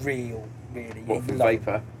were really. What, he'd for love 'em.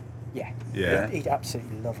 Vapor? Yeah, Yeah. he'd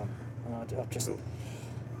absolutely love them. And I've just Cool.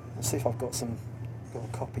 I'll see if I've got a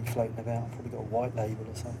copy floating about. I've probably got a white label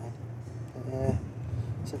or something. But, yeah,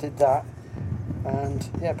 so I did that, and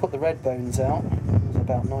yeah, put the Redbones out. It was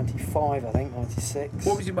about 95, I think, 96.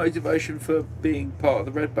 What was your motivation for being part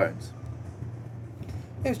of the Redbones?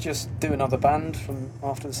 It was just do another band from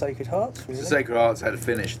after the Sacred Hearts, really. So Sacred Hearts had a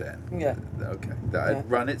finish then? Yeah, Okay. That had Yeah.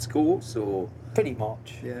 run its course or? pretty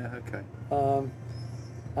much. Yeah, okay.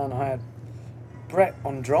 And I had Brett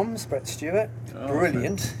on drums, Brett Stewart, Oh,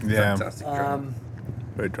 brilliant. Yeah. Fantastic drummer.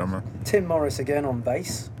 Great drummer. Tim Morris again on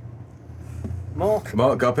bass. Mark,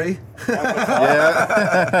 Mark Guppy.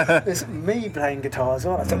 Yeah. it's me playing guitar as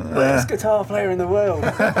well. I was the best guitar player in the world.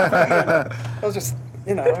 I was just,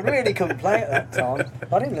 I really couldn't play at that time.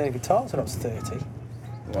 I didn't learn guitar until I was 30.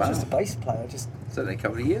 I Wow. was just a bass player, Certainly a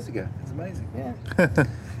couple of years ago. It's amazing. yeah.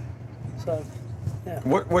 So, yeah.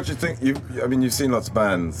 What do you think? You've seen lots of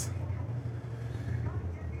bands,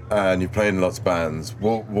 and you've played in lots of bands.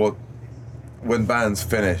 What when bands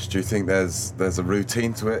finish, do you think there's a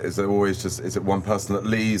routine to it? Is it always is it one person that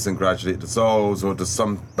leaves and gradually it dissolves, or does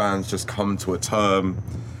some bands just come to a term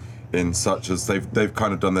in such as they've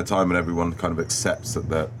kind of done their time and everyone kind of accepts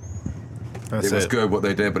that That's it was good what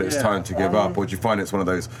they did, but it's Yeah. time to give up? Or do you find it's one of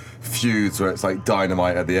those feuds where it's like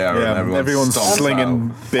dynamite at the air Yeah. and Everyone's stomps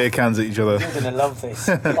slinging out? beer cans at each other. You're going to love this.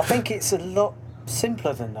 I think it's a lot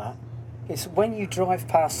simpler than that. It's when you drive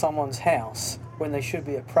past someone's house when they should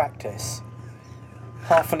be at practice,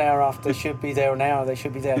 half an hour after they should be there, an hour they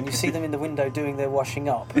should be there, and you see them in the window doing their washing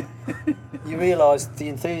up. You realise the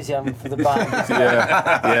enthusiasm for the band is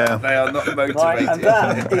Yeah. They are not motivated. right, and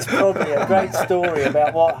that is probably a great story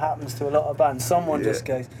about what happens to a lot of bands. Someone Yeah. just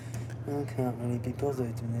goes, I can't really be bothered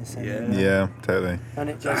with this anymore. Yeah. Yeah. Totally. And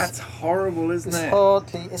it That's just, horrible, isn't it's it?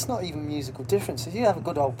 hardly, it's not even musical difference. If you have a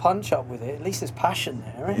good old punch up with it, at least there's passion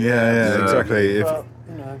there, isn't Yeah. there? Yeah. Exactly. If But,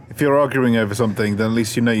 if you're arguing over something, then at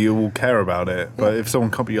least you know you all care about it. But if someone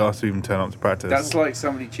can't be asked to even turn up to practice, That's like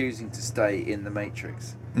somebody choosing to stay in the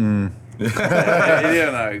Matrix. Mm.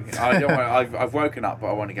 I don't want. I've woken up, but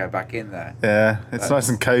I want to go back in there. Yeah, it's nice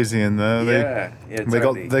and cozy in there. Yeah,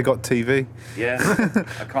 totally. They got TV. Yeah,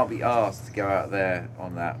 I can't be asked to go out there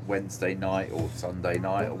on that Wednesday night or Sunday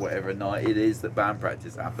night or whatever night it is that band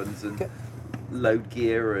practice happens and load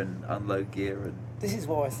gear and unload gear and. this is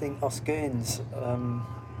why I think us Guerns are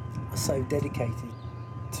so dedicated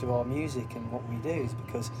to our music and what we do, is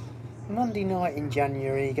because Monday night in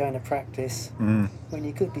January going to practice when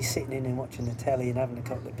you could be sitting in and watching the telly and having a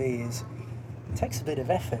couple of beers, it takes a bit of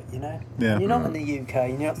effort, Yeah. You're not in the UK,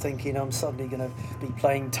 you're not thinking I'm suddenly going to be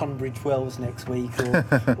playing Tunbridge Wells next week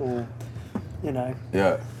or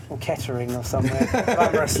Yeah. or Kettering or somewhere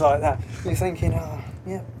glamorous like that. You're thinking, yeah,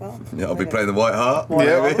 Yeah, I'll be playing the White Hart. Well,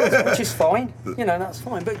 Yeah. which is fine. That's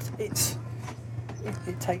fine. But it's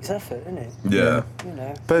it takes effort, doesn't it? Yeah. You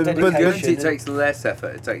know, But- but- Guernsey, dedication it takes less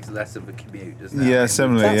effort. It takes less of a commute, doesn't it? Yeah, I mean,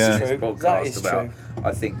 similarly, we've yeah. done That's this true. podcast That is about. true.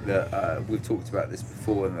 I think that we've talked about this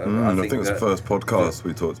before, and I think it's the first podcast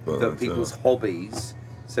we talked about. that people's hobbies.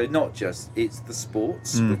 So not just it's the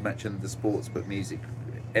sports. We've mentioned the sports, but music,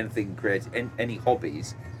 anything creative, any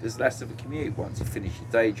hobbies. There's less of a commute. Once you finish your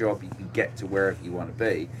day job, you can get to wherever you want to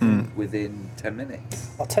be within 10 minutes.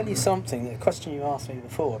 I'll tell you something. The question you asked me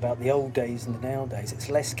before about the old days and the nowadays. It's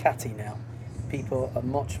less catty now. People are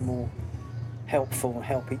much more helpful and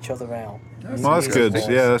help each other out. Well, Well, that's good.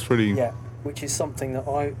 Music-wise. Yeah, that's really. Yeah, which is something that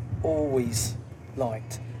I always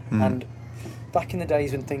liked. And back in the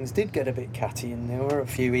days when things did get a bit catty and there were a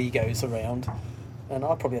few egos around, and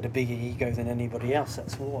I probably had a bigger ego than anybody else,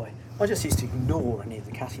 that's why. I just used to ignore any of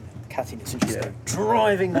the cattiness and just go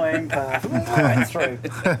driving my own path right through.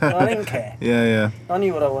 And I didn't care. Yeah. I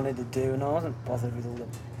knew what I wanted to do and I wasn't bothered with all the,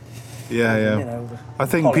 Yeah. you know, the I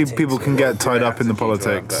think politics. people can get tied up in the attitudes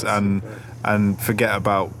around politics that and forget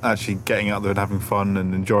about actually getting out there and having fun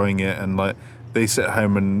and enjoying it, and like they sit at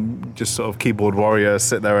home and just sort of keyboard warrior,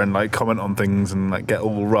 sit there and like comment on things and like get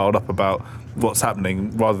all riled up about what's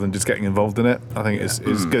happening rather than just getting involved in it. I think it's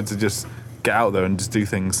good to just get out there and just do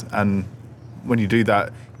things, and when you do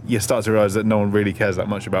that, you start to realise that no one really cares that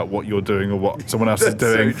much about what you're doing or what someone else is That's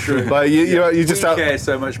so doing. true. Like you just we out, care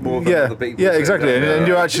so much more than yeah, other people. yeah, do, exactly, don't and we?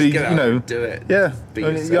 you're Just actually, get out you know, and do it. yeah, Be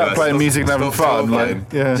you're yourself. out playing music and having Stop fun, like,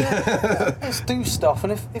 playing. yeah. Let's do stuff,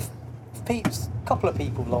 and if a couple of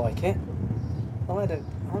people like it, I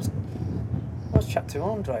was chatting to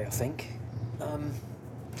Andre, I think.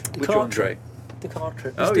 Which Andre? The car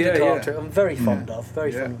trip. Oh, Mr. yeah, the car yeah. trip. I'm very fond of,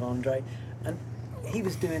 very Yeah. fond of Andre, and he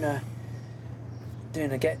was doing a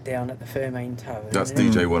get down at the Fairmain Tower. That's and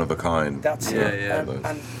DJ One of a Kind. That's Yeah, it. yeah.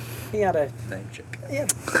 And he had a Name check.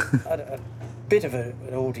 a bit of an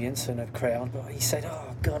audience and a crowd, but he said,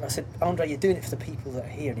 "Oh God!" I said, "Andre, you're doing it for the people that are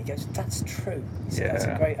here." And he goes, "That's true." He said, "That's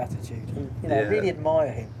Yeah. a great attitude." And I Yeah. really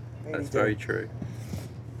admire him. Really That's do. very true.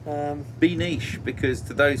 Um, Be niche, because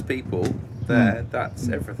to those people there, that's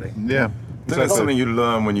everything. Yeah. I think that's something you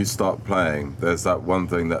learn when you start playing. There's that one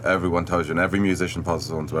thing that everyone tells you, and every musician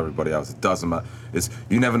passes on to everybody else. It doesn't matter. Is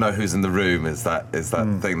you never know who's in the room. Is that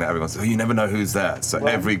thing that everyone says? Oh, you never know who's there. So Well,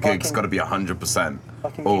 every I gig's can- got to be 100% I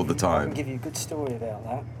can all give the you- I can time. give you a good story about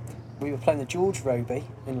that. We were playing the George Roby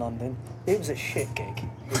in London. It was a shit gig.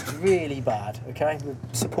 It was really bad. Okay, we're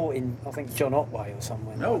supporting, I think, John Otway or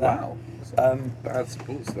someone. Oh like that. wow. Bad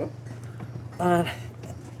support stuff. And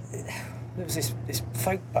there was this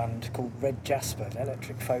folk band called Red Jasper, an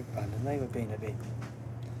electric folk band, and they were being a bit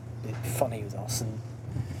funny with us and,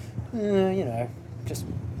 you know, just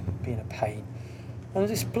being a pain. And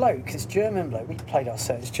this bloke, this German bloke, we played our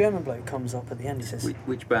set, this German bloke comes up at the end, he says,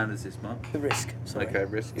 Which band is this, Mark? The Risk, sorry. Okay,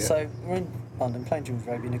 Risk, yeah. So we're in London playing George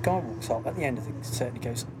Roby, and a guy walks up at the end of the set and he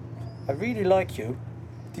goes, "I really like you.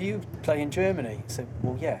 Do you play in Germany?" I said,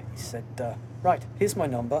 "Well, yeah." He said, "Right, here's my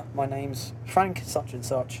number. My name's Frank such and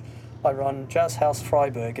such. I run Jazz House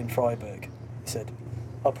Freiburg in Freiburg." He said,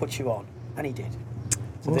 "I'll put you on." And he did.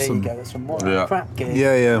 So there you Awesome. go. That's from one Yeah. crap gig.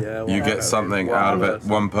 Yeah. well, You get something out of it.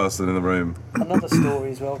 One person in the room. Another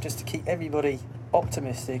story as well, just to keep everybody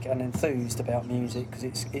optimistic and enthused about music, because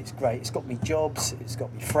it's great. It's got me jobs, it's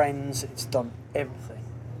got me friends, it's done everything.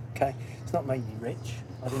 Okay, it's not made me rich.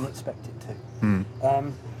 I didn't expect it to.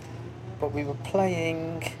 But we were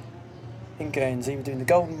playing in Guernsey. We were doing the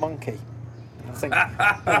Golden Monkey. I think,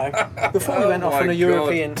 you know, before we went Oh off on my a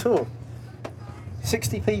European tour.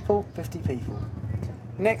 60 people, 50 people.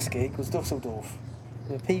 Next gig was Dusseldorf.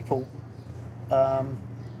 The people,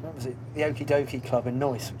 what was it? The Okie Dokie Club in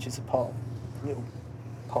Neuss, which is little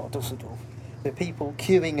part of Dusseldorf. The people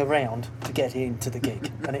queuing around to get into the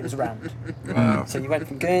gig, and it was rammed. Wow. So you went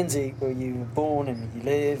from Guernsey, where you were born and you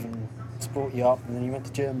live, and it's brought you up, and then you went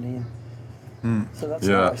to Germany, and so that's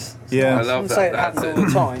Yeah. nice. That's Yeah. nice. I love wouldn't say that. it happens That's all it.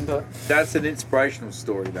 the time, but That's an inspirational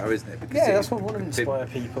story, though, isn't it? Because yeah, that's what I want to inspire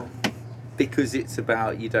people. Because it's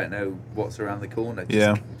about you don't know what's around the corner. Just,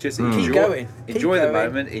 Yeah. Just Mm. enjoy, Keep going. enjoy Keep the going.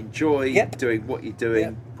 moment. Enjoy Yep. doing what you're doing.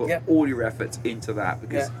 Yep. Put Yep. all your efforts into that,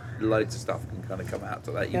 because loads of stuff can kind of come out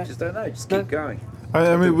to that. You Yeah. just don't know. Just No. keep going.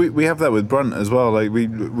 I mean, we have that with Brunt as well. Like we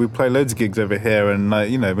play loads of gigs over here, and like,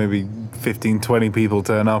 you know, maybe 15, 20 people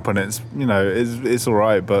turn up, and it's, you know, it's all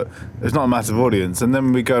right, but it's not a massive audience. And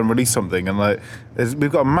then we go and release something, and like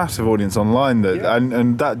we've got a massive audience online that, Yeah.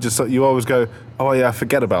 and that just, you always go, oh yeah,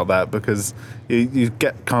 forget about that, because you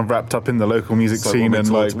get kind of wrapped up in the local music So scene when we and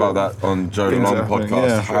talked like about that on Joe things Long that happen, podcast,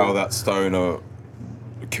 yeah. how that stoner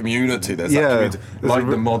community. There's Yeah. that community, There's like a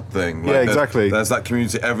the mod thing. Yeah, exactly. There's that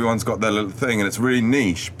community. Everyone's got their little thing, and it's really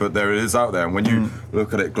niche, but there it is out there. And when you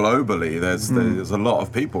look at it globally, there's a lot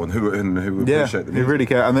of people and who Yeah, appreciate the they music. really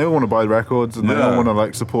care, and they all want to buy records, and they all Yeah. want to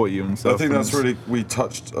like support you and stuff. I think and that's it's- really. We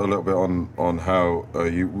touched a little bit on how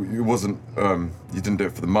you wasn't you didn't do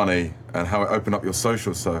it for the money, and how it opened up your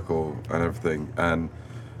social circle and everything. And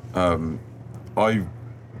I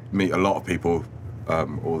meet a lot of people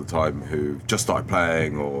all the time who just started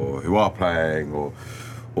playing, or who are playing, or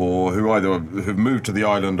who either have moved to the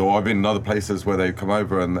island, or I've been in other places where they come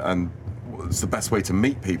over, and it's the best way to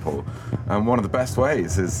meet people. And one of the best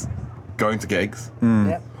ways is going to gigs.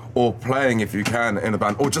 Yep. Or playing if you can in a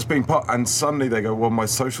band, or just being part. And suddenly they go, well, my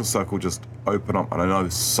social circle just open up, and I know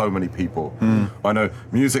so many people. I know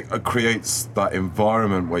music creates that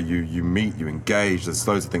environment where you meet, you engage. There's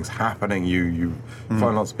loads of things happening. You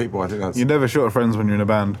find lots of people. I think that's You're never short of friends when you're in a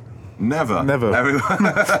band. never.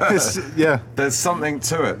 Everyone. Yeah. There's something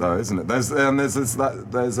to it, though, isn't it?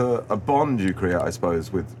 There's a bond you create, I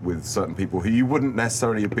suppose, with certain people who you wouldn't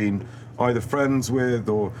necessarily have been either friends with,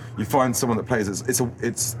 or you find someone that plays.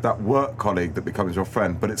 It's that work colleague that becomes your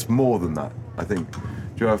friend, but it's more than that. I think. Do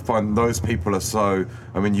you ever find those people are so?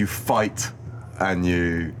 I mean, you fight and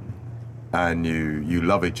you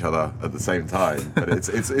love each other at the same time, but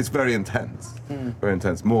it's very intense, very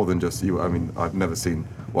intense. More than just you. I mean, I've never seen.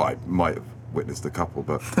 Well, I might have witnessed a couple,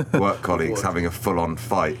 but work colleagues having a full-on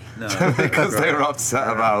fight because they were upset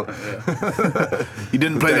about You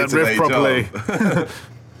didn't play that day-to-day riff properly. job.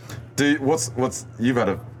 What's you've had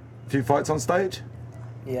a few fights on stage?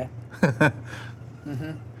 Yeah.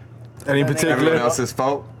 Any I think Everyone particular? else's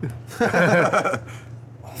fault?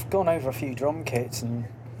 I've gone over a few drum kits and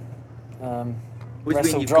What do you mean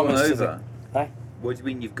wrestled you've gone drummers to over? the. Eh? What do you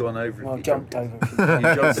mean you've gone over? Well, if I've you jumped jumped over a few.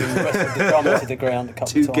 You jumped Wrestled the drummer to the ground a couple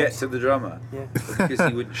to of times. get to the drummer? Yeah, Because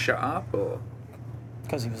he wouldn't shut up, or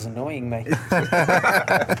because he was annoying me.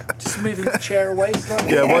 just moving the chair away from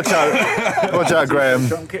Yeah, watch out, Graham.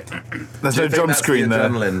 Drum kit. There's Do no you think jump that's screen the there.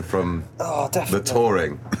 adrenaline from Oh, the definitely.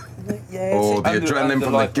 touring, Yeah, or the Under- adrenaline from the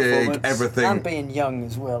underlight gig, performance. and everything. being young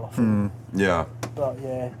as well, I think. Yeah. But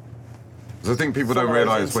yeah. So I think people Some don't of those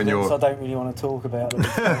realise when incidents you're. I don't really want to talk about them.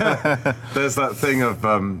 There's that thing of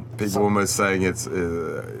people almost saying it's,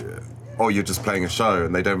 oh, you're just playing a show,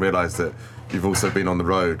 and they don't realise that you've also been on the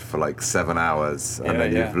road for like 7 hours, and Yeah,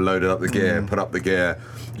 then yeah. you've loaded up the gear, put up the gear,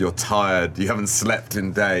 you're tired, you haven't slept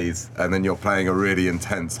in days, and then you're playing a really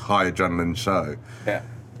intense, high adrenaline show. Yeah.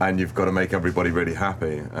 And you've got to make everybody really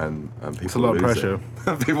happy, and people It's a lot of lose pressure.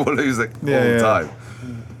 it. People lose it Yeah, all the yeah. time.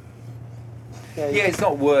 Yeah, Yeah, it's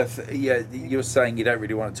not worth. Yeah, you're saying you don't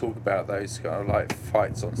really want to talk about those kind of like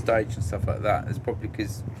fights on stage and stuff like that. It's probably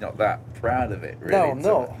because you're not that proud of it, really. No, I'm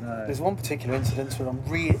So- not. No. There's one particular incident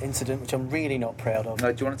which I'm really not proud of.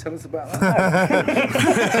 No, do you want to tell us about that?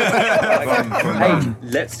 Hey,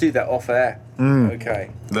 let's do that off air.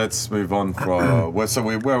 Okay. Let's move on from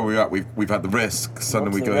where are we at? We've had the risk.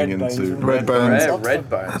 Suddenly What's we're the going Red into Bones? Red Bones. Yeah,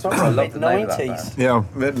 Redbone. It's I not love the name of that mid-90s. band. Yeah.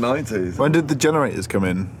 mid-90s. When did the Generators come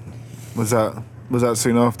in? Was that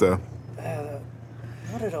soon after?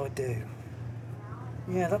 What did I do?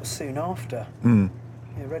 Yeah, that was soon after. Mm.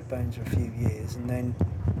 Yeah, Redbones for a few years, and then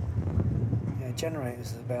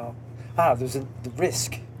Generators is about. The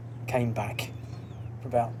Risk came back for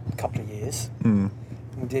about a couple of years. Mm.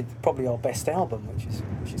 We did probably our best album,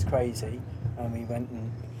 which is crazy, and we went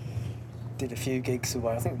and did a few gigs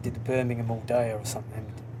away. I think we did the Birmingham all day or something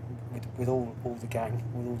with all the gang,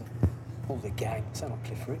 all the gang. I sound like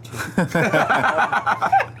Cliff Richard.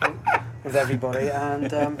 With everybody, and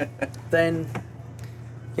then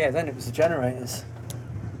it was the Generators,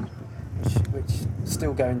 which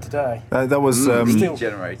still going today. That was The Still-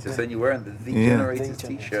 Generators. Then you're wearing the Yeah. Generators The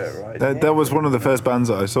t-shirt, right? that was one of the first bands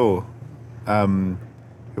that I saw.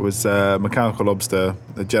 It was Mechanical Lobster,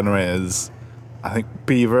 the Generators, I think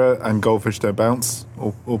Beaver and Goldfish Don't Bounce,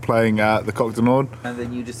 all playing at the Coq de Nord. And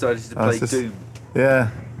then you decided to Oh, play it's just- Doom Yeah.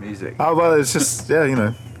 music. Oh well, it's just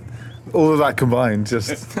all of that combined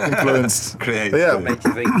just influenced. Creates. But yeah. What made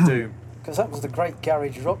you think Doom? Because that was the great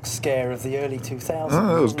garage rock scare of the early 2000s.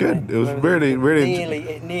 Oh, it was wasn't good. It was Where really-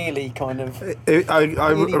 it nearly kind of. I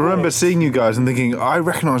Really remember works. seeing you guys and thinking, I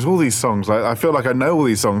recognise all these songs. Like I feel like I know all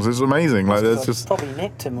these songs. It's amazing. Like I it's just probably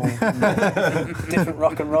nicked them all. different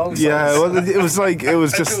rock and roll songs. yeah. Well, it was like it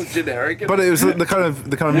was That feels just. generic. But it was the kind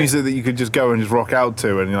of music that you could just go and just rock out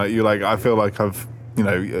to, and you're like I feel like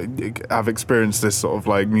I've experienced this sort of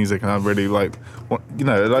like music, and I really like,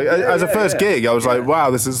 as a first gig, I was like, wow,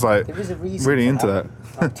 this is like There is a reason. really for into that.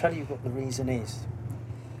 I'll tell you what the reason is.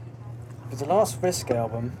 With the last Risk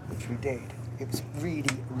album, which we did, it was really,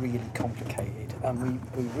 really complicated, and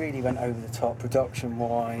we really went over the top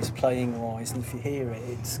production-wise, playing-wise, and if you hear it,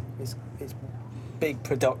 it's big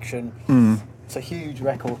production. It's a huge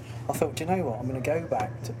record. I thought, do you know what? I'm going to go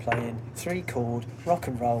back to playing 3-chord rock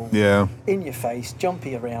and roll, Yeah. in your face,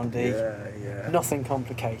 jumpy aroundy, Yeah. nothing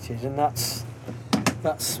complicated, and that's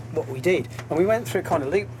what we did. And we went through kind of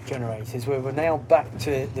loop generators where we're now back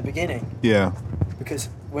to the beginning, Yeah. because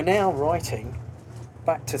we're now writing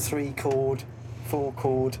back to 3-chord,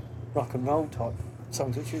 4-chord rock and roll type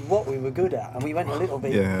songs, which is what we were good at. And we went a little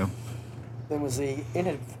bit. Yeah. There was the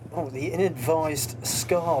inadvised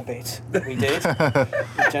ska bit that we did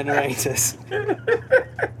with generators,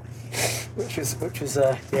 which was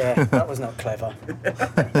that was not clever.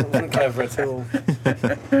 It wasn't clever at all.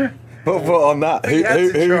 Well, on that, you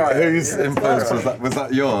had to try it. whose Yeah, influence try was that? Was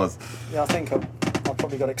that yours? Yeah, I think I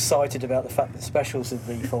probably got excited about the fact that Specials had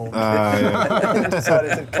reformed. Yeah. And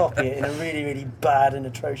decided to copy it in a really, really bad and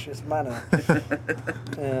atrocious manner.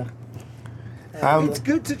 Yeah. It's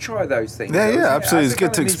good to try those things. Yeah, though, yeah, isn't it? absolutely. As It's a good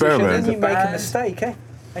kind to of musician, experiment. as Then you make a band, mistake, eh?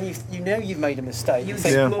 And you know you've made a mistake. You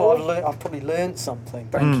think, explore. well, I've probably learned something.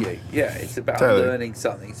 Thank you. Yeah, it's about Totally. learning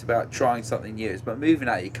something. It's about trying something new. It's about moving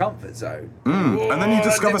out of your comfort zone. And then you Oh,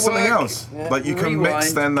 discover that something didn't work. else. Yeah. Like you can mix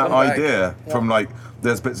Rewind, then that come back. idea Yeah. from like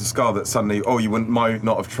there's bits of ska that suddenly you might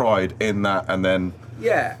not have tried in that, and then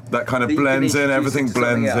Yeah. that kind of That you can blends in. introduce Everything it to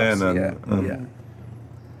something blends else. in, and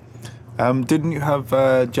yeah. Didn't you have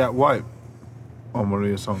Jack White on one of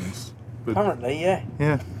your songs? But, Apparently, yeah.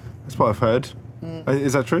 yeah, that's what I've heard.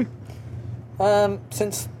 Is that true?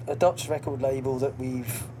 Since a Dutch record label that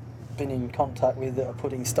we've been in contact with that are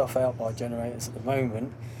putting stuff out by Generators at the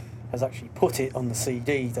moment has actually put it on the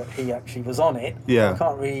CD that he actually was on it. Yeah. I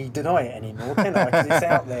can't really deny it anymore, can I? Because it's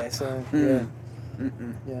out there. So yeah,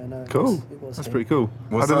 no. Cool. It was That's him. pretty cool.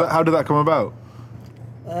 What's that? How did that come about?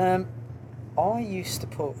 I used to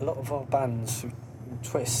put a lot of our bands through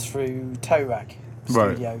twists through Toe Rag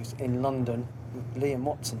Right. Studios in London with Liam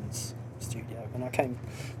Watson's studio, and I came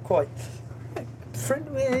quite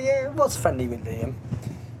friendly. Yeah, I was friendly with Liam,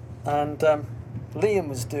 and Liam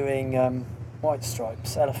was doing White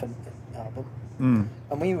Stripes Elephant album,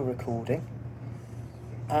 and we were recording,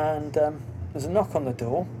 and there's a knock on the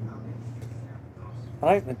door.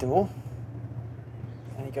 I opened the door,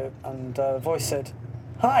 and a voice said,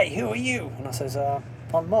 "Hi, who are you?" And I says,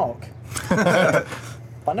 "I'm Mark."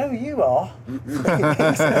 "I know who you are."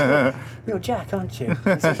 He said, "You're Jack, aren't you?"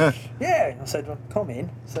 He said, "Yeah." I said, "Well, come in."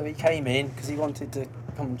 So he came in because he wanted to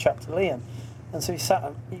come and chat to Liam. And so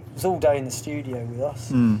he was all day in the studio with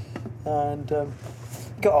us. And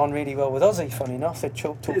got on really well with Ozzy, funny enough. They're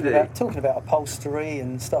talking about upholstery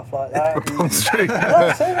and stuff like that. Upholstery.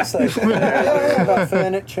 No, seriously. Yeah, about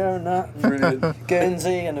furniture and that. Brilliant.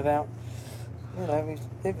 Guernsey and about,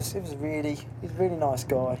 it was a really nice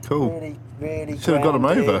guy. Cool. Really, really Should've got him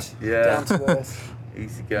grounded, over. Yeah. down to earth.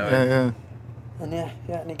 Easy going. Yeah, And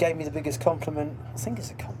and he gave me the biggest compliment. I think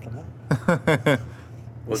it's a compliment. yeah.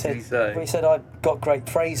 What did he say? He said I got great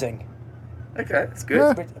phrasing. Okay, that's good.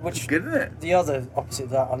 Yeah. Which It's good, isn't it? the other opposite of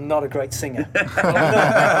that, I'm not a great singer.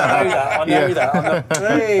 I know that. I'm not.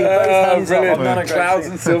 Hey, both hands up, I'm not a great Clouds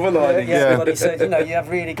singer. and silver linings. Yeah, but he said, you have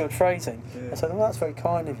really good phrasing. I said, well, that's very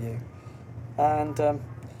kind of you. And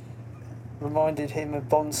reminded him of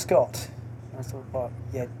Bon Scott. I thought, well,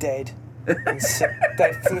 yeah, dead.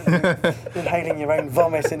 Inhaling your own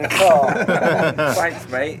vomit in a car. Thanks,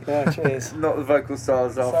 mate. Yeah, cheers. Not the vocal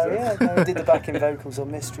styles So after. yeah, no, we did the backing vocals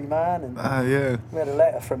on Mystery Man, and Yeah. we had a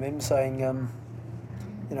letter from him saying,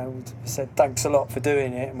 we said thanks a lot for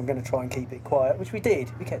doing it, and we're going to try and keep it quiet, which we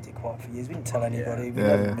did. We kept it quiet for years. We didn't tell anybody. We Yeah,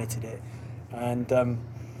 never yeah. admitted it, and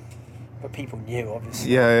but people knew,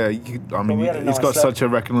 obviously. Yeah. I mean, we had a he's nice got letter. such a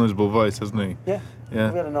recognisable voice, hasn't he? Yeah.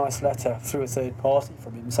 Yeah. We had a nice letter through a third party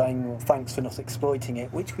from him saying, well, thanks for not exploiting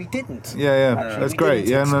it, which we didn't. Yeah. Actually, That's we great.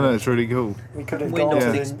 didn't Yeah, no, exploit it's really cool. We could have We're gone not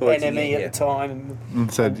to the exploiting enemy it, at the time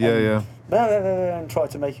And said, and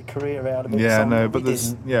tried to make a career out of it. yeah, Some no, we but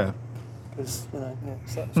there's, didn't. yeah. Because so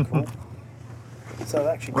that was cool. So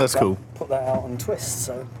I actually That's cool. put that out on Twist.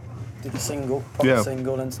 So did a single, proper Yeah.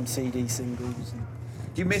 single, and some CD singles.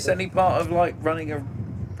 Do you miss any part of like running a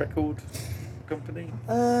record company?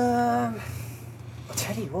 I'll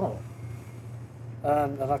tell you what.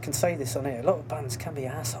 And I can say this on here. A lot of bands can be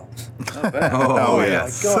assholes. I bet. Oh, my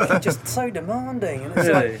yes. god, they're just so demanding. And it's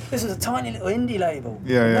Really? like, this is a tiny little indie label.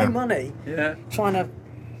 Yeah, with yeah. no money. Yeah. Trying to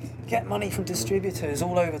get money from distributors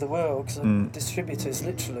all over the world, because distributors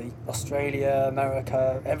literally Australia,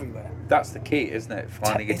 America, everywhere. That's the key, isn't it?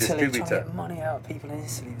 Finding a Italy, trying to distributor. get money out of people in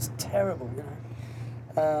Italy was terrible,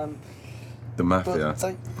 The Mafia. But,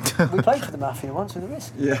 so we played for the Mafia once with the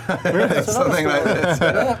Risk. Yeah, That's another something like story. this.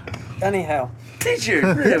 Yeah. Anyhow, Did you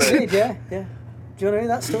we really? did, yeah. Do you want to hear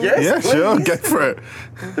that story? Yes. Yeah, sure, please. go for it.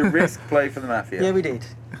 The Risk play for the Mafia. Yeah, we did.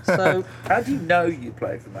 So How do you know you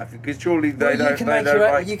play for the Mafia? Because surely they well, don't. you can They make don't your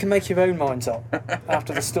own, like. you can make your own minds up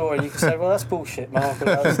after the story. And you can say, well, that's bullshit, Mark. Or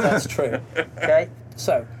that's true. Okay.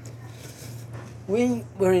 So we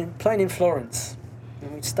were playing in Florence,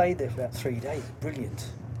 and we stayed there for about 3 days. Brilliant.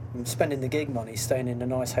 And spending the gig money, staying in a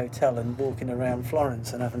nice hotel, and walking around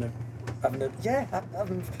Florence and having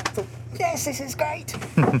thought, yes, this is great.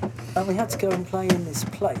 And we had to go and play in this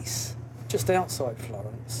place just outside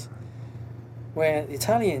Florence, where the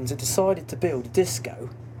Italians had decided to build a disco,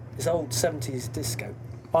 this old 70s disco,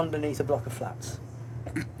 underneath a block of flats.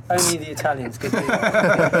 Only the Italians could do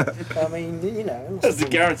that. I mean, you know. That's a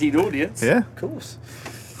guaranteed audience. Yeah. Of course.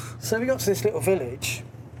 So we got to this little village,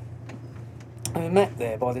 and we met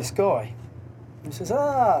there by this guy. He says,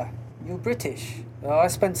 you're British. "Oh, I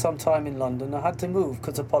spent some time in London. I had to move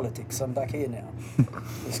because of politics. I'm back here now."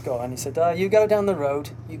 This guy. And he said, you go down the road,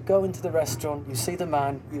 you go into the restaurant, you see the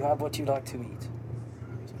man, you have what you like to eat.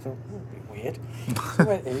 So I thought, a bit weird. So we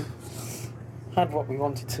went in, had what we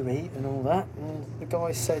wanted to eat and all that. And the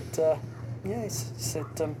guy said,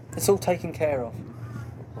 it's all taken care of.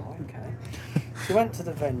 Oh, okay. So we went to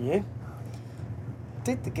the venue,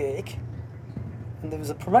 did the gig, and there was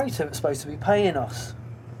a promoter that was supposed to be paying us.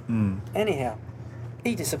 Anyhow,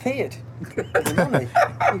 he disappeared with the money.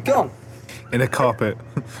 He'd gone. In a carpet.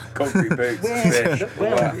 Concrete boots. Where, fish.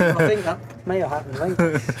 well, I think that may have happened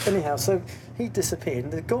later. Anyhow, so he disappeared,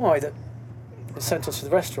 and the guy that sent us to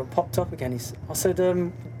the restaurant popped up again. I said,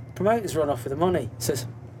 promoter's run off with the money. He says,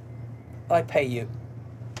 I pay you.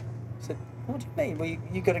 I said, what do you mean? Well,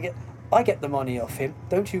 you got to get... I get the money off him,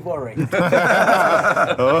 don't you worry.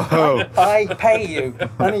 Oh. I pay you.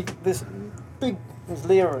 And this big, it was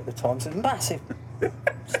lira at the time, so massive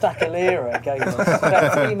stack of lira gave us.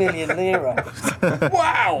 About 3 million lira.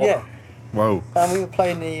 Wow. Yeah. Whoa. And we were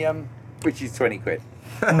playing the... Which is 20 quid.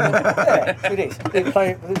 yeah, it is. We were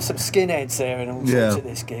playing with some skinheads there and all sorts Yeah. at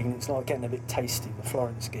this gig, and it's like getting a bit tasty, the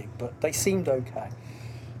Florence gig, but they seemed okay.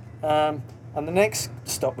 And the next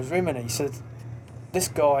stop was Rimini. So this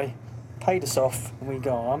guy paid us off, and we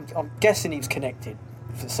go on. I'm guessing he was connected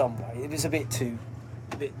for some way. It was a bit too...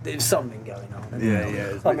 there was something going on. Yeah, yeah.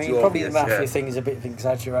 it's a I bit mean, too probably obvious, the mafia yeah. thing is a bit of an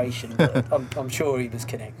exaggeration, but I'm sure he was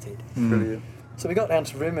connected. Brilliant. So we got down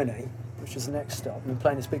to Rimini, which was the next stop, and we were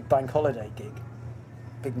playing this big bank holiday gig,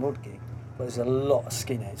 big mud gig. But there's a lot of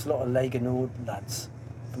skinheads, a lot of Lega Nord lads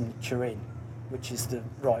from Turin, which is the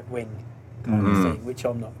right wing kind of thing, which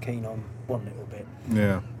I'm not keen on one little bit.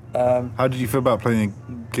 Yeah. How did you feel about playing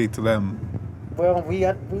a gig to them? Well, we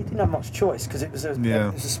didn't have much choice because it was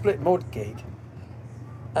a split mud gig,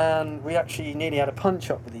 and we actually nearly had a punch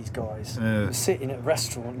up with these guys. Yeah. We were sitting at a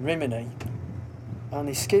restaurant in Rimini, and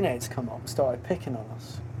these skinheads come up and started picking on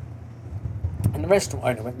us. And the restaurant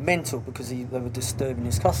owner went mental because they were disturbing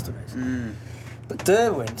his customers. But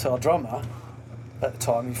Derwent, our drummer, at the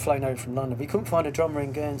time, he'd flown over from London. We couldn't find a drummer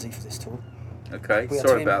in Guernsey for this tour. Okay, We had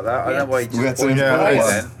sorry to- about that. I we know had- why you we had just to pointed improvise. away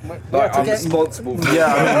Yeah. then. We Like, had to I'm get- responsible for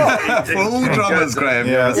For all drummers, Graham.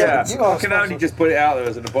 Yeah. Yeah, You are I can only responsible. just put it out there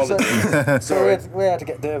as an apology. So Sorry. we had to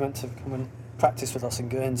get Derwent to come and practice with us in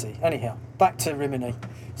Guernsey. Anyhow, back to Rimini.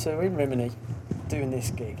 So we're in Rimini doing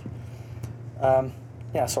this gig. Yeah,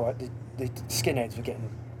 it's all right. The skinheads were getting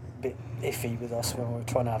a bit iffy with us when we were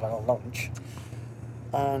trying to have our lunch.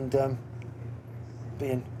 And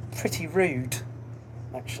being pretty rude,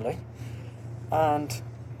 actually. And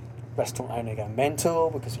restaurant owner going mental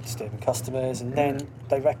because we're disturbing customers. And then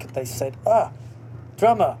they said,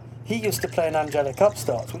 drummer, he used to play in Angelic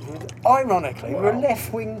Upstarts, which was, ironically, were a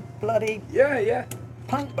left-wing bloody Yeah.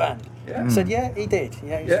 punk band. Yeah. Said, yeah, he did.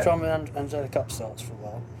 Yeah, he was Yeah. drumming Angelic Upstarts for a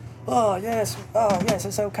while. Oh, yes,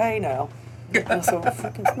 it's okay now. And I thought,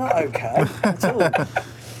 fucking, it's not okay at all.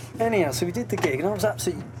 Anyhow, so we did the gig, and I was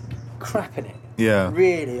absolutely crapping it. Yeah.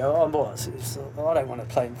 Really, I was. It was. I don't want to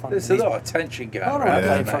play in front There's of a these. lot of tension going I don't on. want to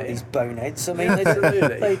play in mate. front of these boneheads. I mean,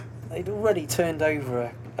 Absolutely. they'd already turned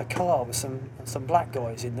over a car with some black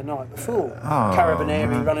guys in the night before. Oh, Carabinieri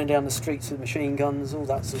man. running down the streets with machine guns, all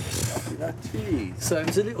that sort of stuff, you know. Jeez. So it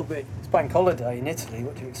was a little bit. It's bank holiday in Italy.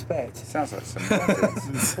 What do you expect? Sounds like some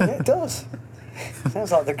nonsense. Yeah, it does.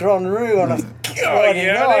 Sounds like the Grand Rue on a Friday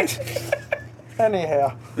yeah, night.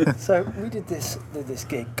 Anyhow, so we did this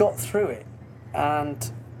gig, got through it,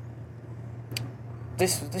 and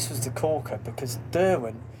this was the corker because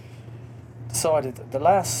Derwent decided that the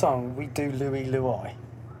last song we'd do Louis Louis.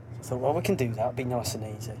 I thought, well, we can do that. It'd be nice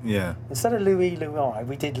and easy. Yeah. Instead of Louis Louis,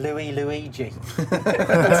 we did Louis Luigi. So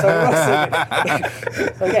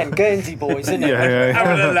again, Guernsey boys, isn't it? Yeah.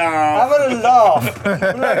 Having a laugh. Having a laugh.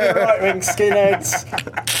 Right-wing skinheads.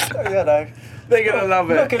 You know. They're going to love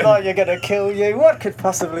it. Looking like you're going to kill you. What could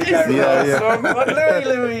possibly go wrong? Yeah. Like Louis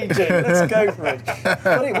Luigi. Let's go for it.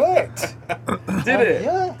 But it worked. Did it?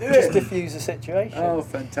 Yeah. Did Just it? diffuse the situation. Oh,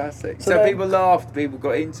 fantastic. So So then- people laughed, people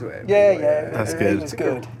got into it. Yeah. That's it good. was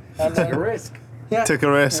good. And Took a then, risk. yeah, Took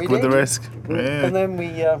a risk we with the did. risk. Yeah. And then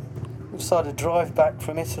we decided to drive back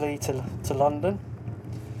from Italy to London,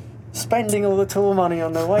 spending all the tour money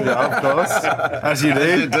on the way. Yeah, of course. As you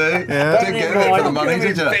do. You do. Yeah. Didn't get it for the money,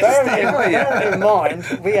 did you? Bearing in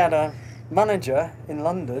mind, we had a manager in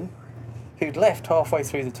London who'd left halfway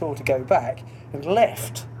through the tour to go back and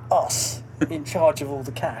left us in charge of all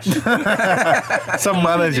the cash. Some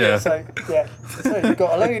manager. So we've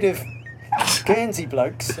got a load of Guernsey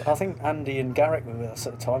blokes. I think Andy and Garrick were with us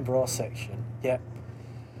at the time for our section. Yeah.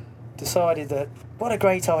 Decided that what a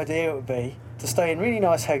great idea it would be to stay in really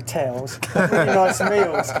nice hotels, have really nice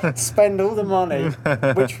meals, spend all the money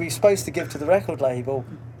which we were supposed to give to the record label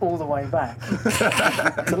all the way back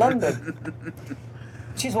to London.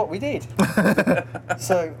 Which is what we did.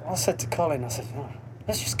 So I said to Colin, I said, oh,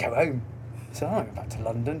 let's just go home. He said, I'm going back to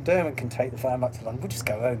London. Dermot can take the van back to London. We'll just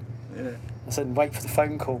go home. Yeah. I said, and wait for the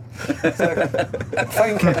phone call. So the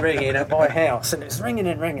phone kept ringing at my house, and it was ringing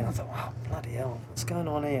and ringing. I thought, wow, bloody hell, what's going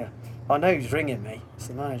on here? I know who's ringing me. It's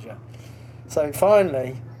the manager. So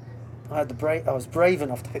finally, I was brave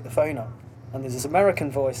enough to pick the phone up, and there's this American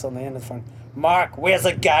voice on the end of the phone. Mark, where's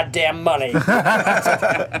the goddamn money?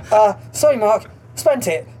 I said, sorry, Mark. Spent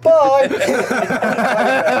it. Bye.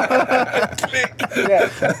 Yeah.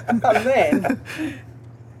 And then,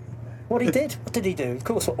 what did he do? Of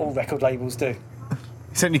course, what all record labels do.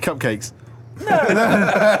 He sent you cupcakes.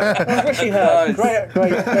 I wish he had. Nice. Great.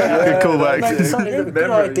 Good callback. They decided it was a good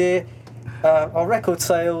Memories. idea. Our record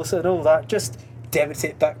sales and all that, just debit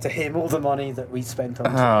it back to him, all the money that we spent on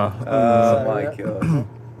it. Ah. Oh, So, my yeah. God.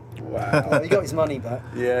 Wow. Well, he got his money back.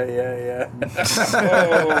 Yeah.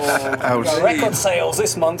 Our Ouch. record sales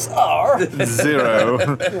this month are 0.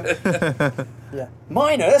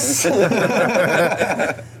 minus.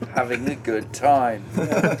 Having a good time.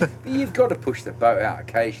 But you've got to push the boat out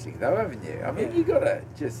occasionally, though, haven't you? I mean, you've got to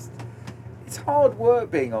just... It's hard work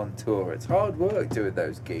being on tour. It's hard work doing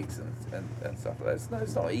those gigs and stuff like that.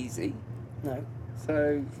 It's not easy. No,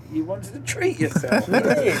 So you wanted to treat yourself. we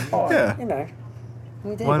did. Yeah. You know,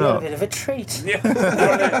 we did. Why We had a not? bit of a treat. Yeah,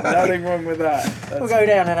 nothing wrong with that. We'll go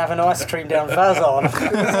down and have an ice cream down Vazon.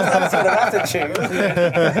 That sort of attitude.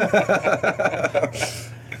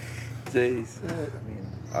 Jeez.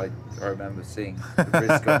 I mean, I remember seeing the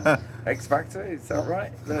Risk on X Factor. Is that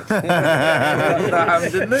right? That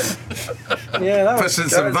happened, didn't it? Yeah, that was. Pushing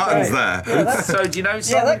some was buttons great. there. So do you know Yeah,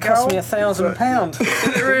 something? that cost me Carol? £1,000.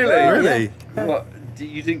 Did it really? Really? What?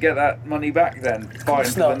 You didn't get that money back then?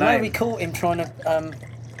 Fighting for the No, name. we caught him trying to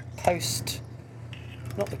post,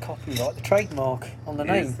 not the copyright, the trademark on the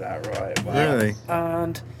name. Is that right? Wow. Really?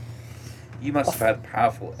 And You must have had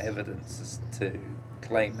powerful evidence as to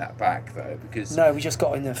claim that back, though, because no, we just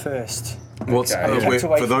got in there first. What's Okay. We kept wait,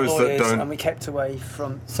 away for from those that lawyers, and don't we kept away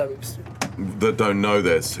from. So it was. know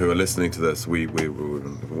this, who are listening to this,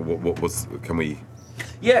 what was? Can we?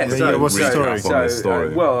 yeah. Yeah, So, what's the so, story? so, On this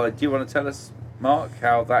story. well, do you want to tell us, Mark,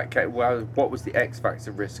 how that came? Well, what was the X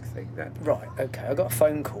Factor Risk thing then? Right, okay. I got a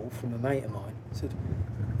phone call from a mate of mine. He said,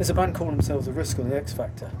 there's a band calling themselves The Risk on the X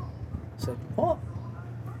Factor. I said, what?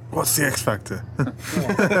 What's the X Factor?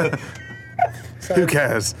 So, Who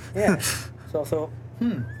cares? Yeah. So I thought,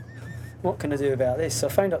 what can I do about this? So I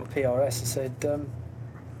phoned up the PRS and said,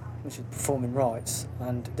 which is performing rights,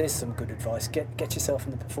 and there's some good advice. Get yourself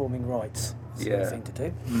in the performing rights. It's the Yeah. thing to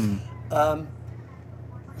do. I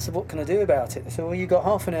said, what can I do about it? They said, well, you got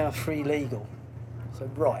half an hour free legal. I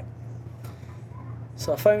said, right.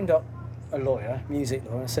 So I phoned up a lawyer, music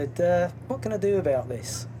lawyer, and I said, what can I do about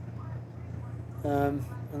this? And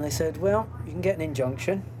they said, well, you can get an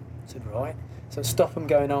injunction. I said, right. So stop them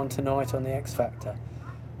going on tonight on the X Factor.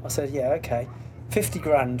 I said, yeah, okay. 50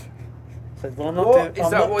 grand. I said, well, I'm not What? doing.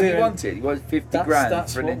 Is that what you wanted? You wanted 50 grand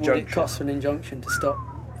That's for an what would injunction? it cost for an injunction to stop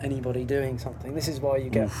anybody doing something. This is why you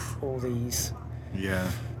get all these Yeah.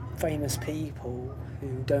 famous people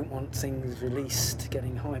who don't want things released,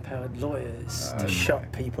 getting high-powered lawyers to shut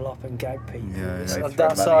people up and gag people. Yeah, yeah. So They throw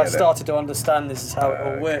that's money how I at it. started to understand this is how it all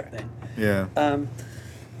Okay. worked then. Yeah.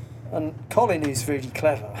 And Colin, who's really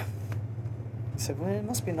clever, said, well, there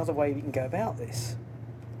must be another way we can go about this.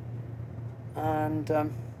 And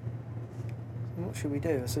what should we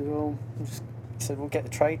do? I said, well, we'll just said, we'll get the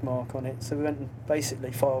trademark on it. So we went and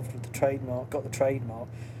basically filed for the trademark, got the trademark.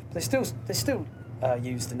 But they still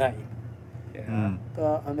use the name. Yeah.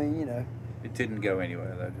 But I mean, It didn't go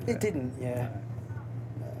anywhere though, did it? it didn't. Yeah,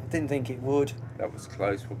 No. I didn't think it would. That was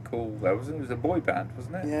close. Well, cool. It was a boy band,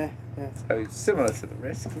 wasn't it? Yeah, yeah. So similar to the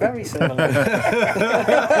Risk. Very similar.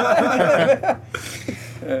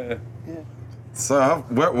 Yeah. So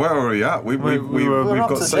where are we at? We've We're up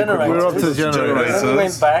got to Sacred generators. We're up to Waters, generators. We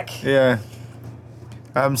went back. Yeah.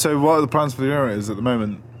 So what are the plans for the generators at the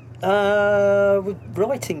moment? We're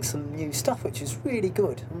writing some new stuff, which is really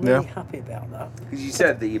good. I'm really Yeah. happy about that. Because you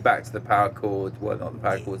said that you're back to the power chord. Well, not the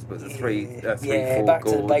power chords, but the three, yeah, four back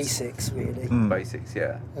chords. to the basics, really. Basics,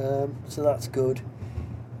 yeah. So that's good.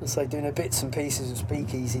 And so doing a bits and pieces of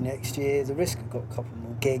Speakeasy next year. The Risk have got a couple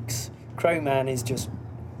more gigs. Crowman is just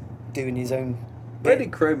doing his own Where bit.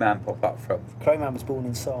 did Crowman pop up from? Crowman was born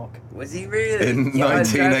in Sark Was he really? in Yeah,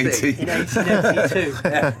 1980. in 1882.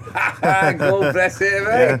 fantastic. God bless him,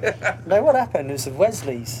 eh? No, what happened was the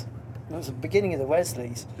Wesleys. It was the beginning of the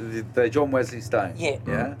Wesleys. The John Wesley Stone. Yeah.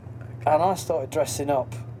 Yeah. And I started dressing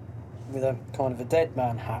up with a kind of a dead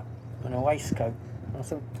man hat and a waistcoat. And I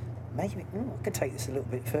thought, maybe I could take this a little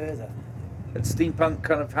bit further. And steampunk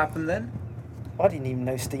kind of happened then? I didn't even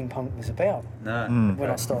know steampunk was about No. when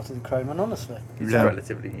I started the Crowman, honestly. It's Yeah. a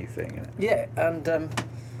relatively new thing, isn't it? Yeah, and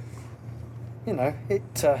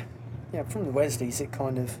from the Wesleys, it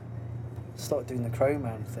kind of started doing the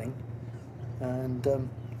Crowman thing, and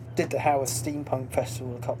did the Haworth Steampunk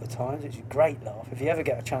Festival a couple of times, which is a great laugh. If you ever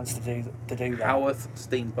get a chance to do that, Haworth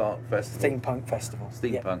Steampunk Festival. Steampunk Festival.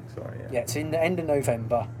 Steampunk, sorry, yeah. Yeah, it's in the end of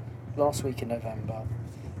November, last week in November,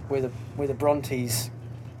 where the Brontes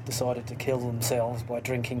decided to kill themselves by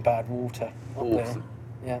drinking bad water up Awesome.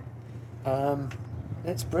 there. Yeah,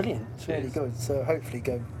 it's brilliant. It's really Yes. good. So hopefully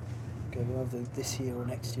go either this year or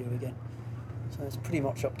next year again. So it's pretty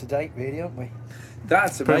much up to date, really, aren't we?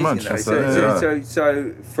 That's Pretty amazing. much, Though. that's So, it,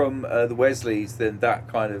 so from the Wesleys, then that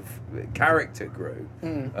kind of character grew.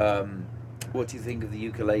 What do you think of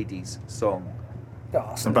the Ukuleles song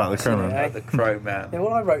Oh, it's About the nice, isn't Crowman. it, eh? about the Crowman? Yeah,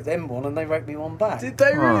 well, I wrote them one, and they wrote me one back. Did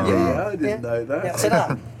they really? Oh. I didn't know that. Yeah, I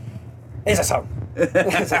said, here's a song. Here's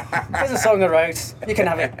a song I wrote. You can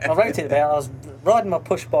have it. I wrote it about. I was riding my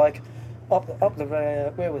push bike up the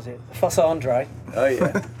where was it? Fosse Andre, Oh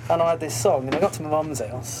yeah. and I had this song, and I got to my mum's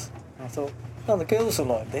house, and I thought, oh, the girls will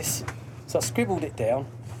like this, so I scribbled it down,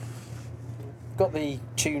 got the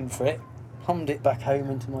tune for it, hummed it back home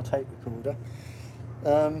into my tape recorder,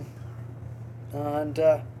 and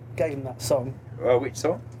gave them that song. Which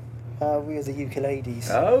song? We are the Ukuleles.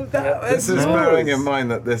 Oh, that. This is nice. bearing in mind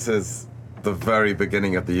that this is the very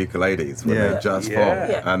beginning of the Ukuleles when Yeah. they just Yeah.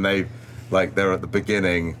 formed, Yeah. and they're at the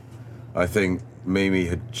beginning. I think Mimi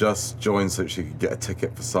had just joined so she could get a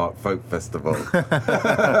ticket for Sark Folk Festival,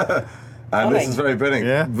 and this is very beginning.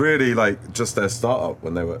 Yeah. Really, like just their startup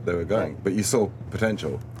when they were going. But you saw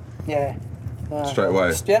potential. Yeah. Straight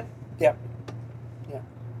away. Yep. Yep.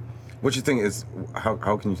 What do you think is how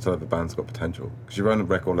can you tell if the band's got potential? Because you run a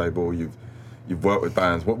record label, you've worked with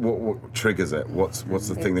bands. What triggers it? What's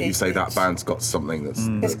the thing that you say that It's- band's got something that's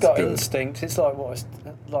It's got good? instinct. It's like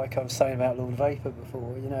like I was saying about Lord Vapor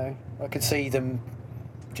before. You know, I could see them,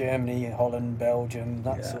 Germany, Holland, Belgium,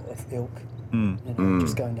 that Yeah. sort of ilk. Mm. You know,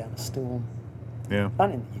 just going down the storm, Yeah.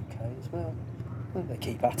 and in the UK as well. I think they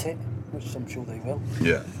keep at it, which I'm sure they will.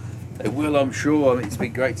 Yeah. They will, I'm sure. I mean, it's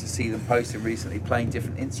been great to see them posting recently, playing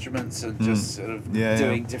different instruments and just sort of Yeah,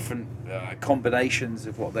 doing yeah. different combinations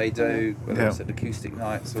of what they do, whether Yeah. it's at acoustic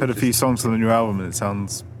nights or Heard a just- few songs from the new album and it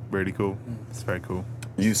sounds really cool. It's very cool.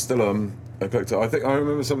 You still a collector. I think I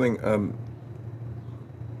remember something.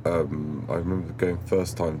 I remember going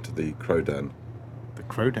first time to the Crow Den, The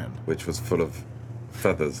Crow Den. which was full of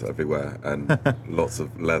feathers everywhere and lots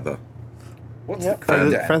of leather, What's Yep. the Crow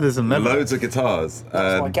Den? Feathers and leather. loads of guitars.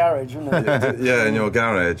 That's my garage, isn't it? Yeah, in your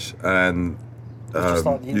garage, and Just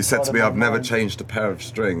like the you said inside to of me, my "I've never mind." changed a pair of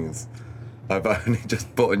strings. I've only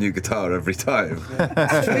just bought a new guitar every time.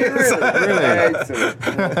 Really?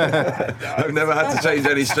 I've never had to change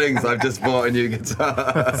any strings. I've just bought a new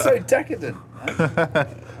guitar." So decadent.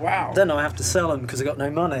 Wow. Then I have to sell them because I've got no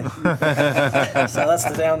money. So that's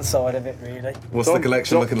the downside of it, really. What's the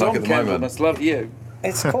collection looking like at the Campbell moment? must love you.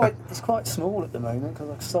 It's quite small at the moment because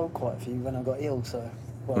I sold quite a few when I got ill. So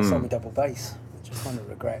I sold me double bass, which I kind of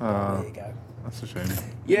regret. But there you go. That's a shame.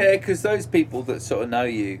 Yeah, because those people that sort of know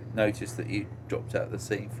you noticed that you dropped out of the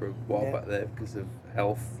scene for a while Yeah. back there because of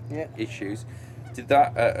health Yeah. issues. Did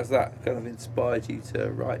that has that kind of inspired you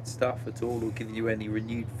to write stuff at all, or give you any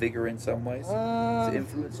renewed vigor in some ways? Has it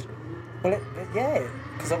influenced you? Well, yeah,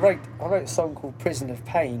 because I wrote a song called "Prison of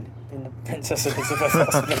Pain" in the Princess Elizabeth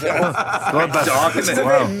Hospital. God, that's dark, Which isn't is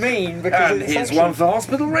a it? bit mean because And it's here's actually, one for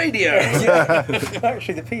hospital radio. yeah,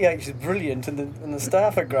 actually the PH is brilliant and the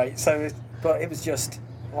staff are great. But it was just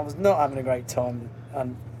I was not having a great time,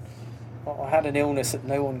 and I had an illness that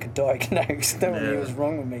no one could diagnose. No one knew Yeah. what was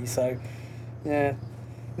wrong with me. So yeah,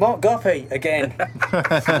 Mark Guppy again,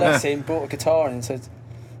 bless him, brought a guitar in and said,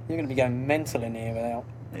 "You're going to be going mental in here without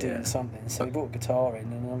doing Yeah. something." So he brought a guitar in,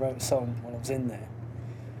 and I wrote a song while I was in there.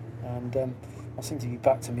 And I seem to be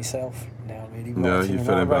back to myself now, really. Yeah, writing, you're and feeling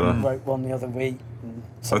I wrote, better. wrote one the other week. And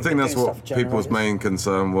I think that's doing what stuff people's generators. main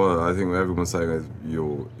concern was. I think everyone's saying is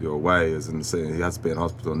your way is in seeing he has to be in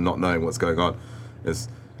hospital and not knowing what's going on. Is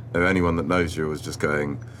anyone that knows you was just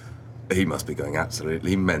going, he must be going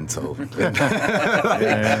absolutely mental.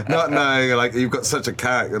 Not knowing, like, you've got such a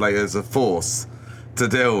character, like, as a force to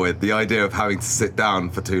deal with. The idea of having to sit down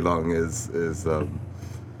for too long is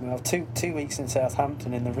Well, two weeks in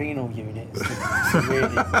Southampton in the renal unit. It's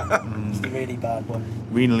the really bad one.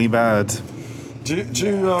 renally bad. do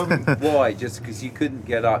you Why? Just because you couldn't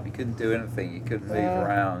get up, you couldn't do anything, you couldn't move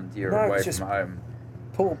around, you're no, away it's just- from home.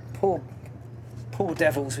 Poor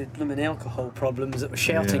devils with blooming alcohol problems that were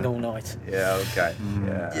shouting Yeah. all night. Yeah, okay.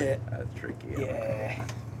 Yeah. Yeah. That's tricky. Yeah,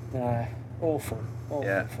 no, awful.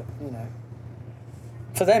 Yeah.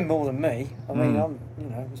 For them more than me. I mean,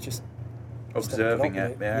 Mm. it was just Observing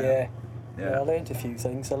stepped it, up yeah. Yeah. Yeah. I learned a few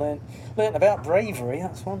things. I learned about bravery.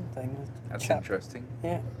 That's one thing. That's Chap- interesting.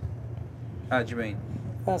 Yeah. How do you mean?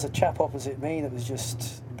 There was a chap opposite me that was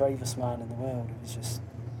just the bravest man in the world. It was just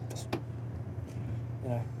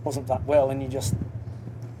wasn't that well, and you just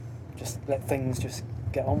let things just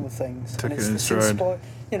get on with things. Took and it in stride.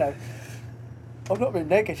 I'm not being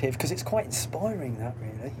negative because it's quite inspiring, that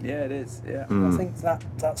really. Yeah, it is. Yeah. Mm. I think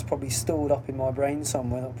that's probably stored up in my brain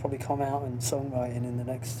somewhere. That'll probably come out in songwriting in the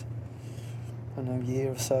next, I don't know,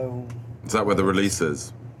 year or so. is that where the release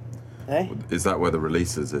is? Eh? Is that where the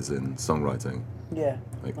releases is in songwriting? Yeah.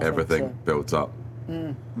 Like I think everything so. builds up.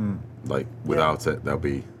 Mm. Like without it, there'll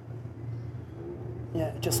be.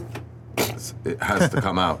 Yeah, just It has to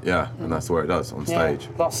come out, yeah, and that's where it does on yeah. stage.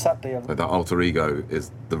 Last Saturday, Like that alter ego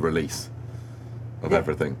is the release of Yeah.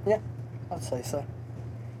 everything. Yeah, I'd say so.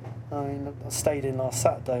 I mean, I stayed in last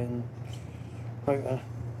Saturday and wrote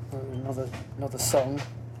another song.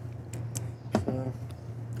 So,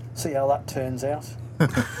 see how that turns out.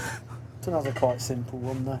 It's another quite simple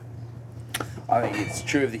one though. I think it's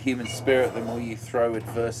true of the human spirit. The more you throw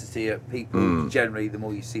adversity at people, generally, the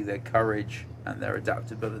more you see their courage and their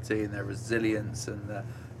adaptability and their resilience, and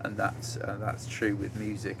that's true with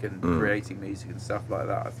music and creating music and stuff like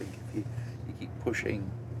that. I think if you keep pushing,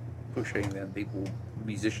 then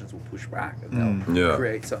musicians will push back and they'll Yeah.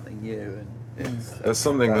 create something new. And There's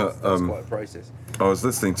something that's that, quite a process. I was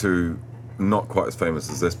listening to, not quite as famous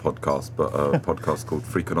as this podcast, but a podcast called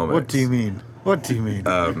Freakonomics. What do you mean? What do you mean?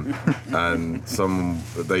 And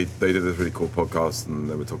they did this really cool podcast, and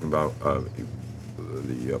they were talking about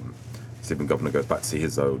the Stephen Governor goes back to see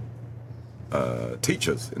his old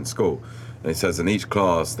teachers in school, and he says in each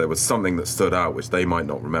class there was something that stood out, which they might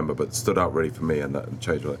not remember, but stood out really for me, and that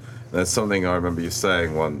changed. And there's something I remember you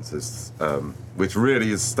saying once, is which really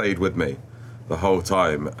has stayed with me the whole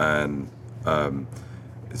time, and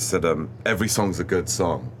it said every song's a good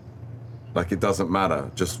song. Like, it doesn't matter,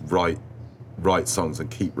 just write songs and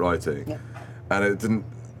keep writing. Yeah. And it didn't.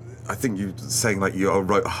 I think you saying like you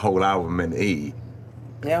wrote a whole album in E.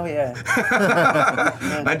 Yeah,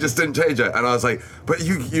 yeah. And just didn't change it. And I was like, but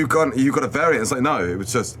you got a variant. It's like, no, it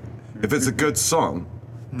was just, if it's a good song,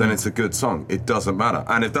 then it's a good song. It doesn't matter.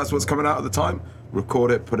 And if that's what's coming out at the time,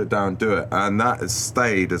 record it, put it down, do it. And that has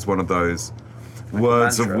stayed as one of those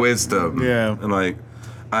words of mantra. wisdom. Yeah.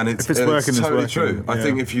 And it's If it's working, it's totally working, true. I yeah.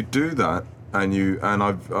 think if you do that, I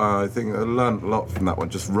think I learned a lot from that one.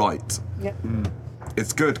 Just write. Yeah.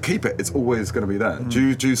 It's good. Keep it. It's always going to be there.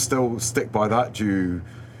 Do you still stick by that? Do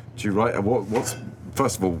you write? What's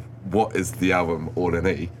first of all? What is the album all in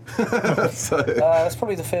E? That's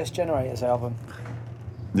probably the first Generators album,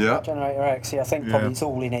 Yeah. Generator X. Yeah, I think probably Yeah. it's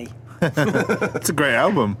all in E. It's a great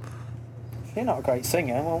album. If you're not a great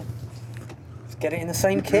singer, well, let's get it in the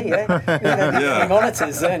same key, eh? Yeah.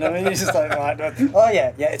 Monitors then. I mean, it's just like, right, oh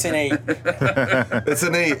yeah, it's in E. It's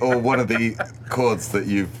an E or one of the chords that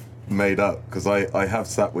you've made up, because I have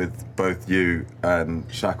sat with both you and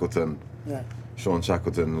Shackleton, Yeah. Sean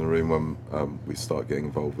Shackleton, in the room when we started getting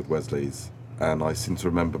involved with Wesley's, and I seem to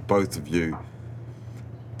remember both of you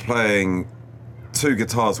playing two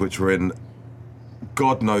guitars which were in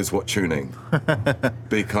God knows what tuning,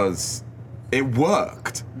 because it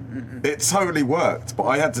worked. It totally worked, but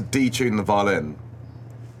I had to detune the violin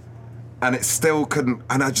and it still couldn't.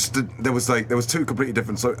 And I just there was two completely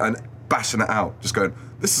different songs, and bashing it out, just going,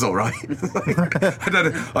 this is all right. I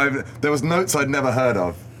don't know. There was notes I'd never heard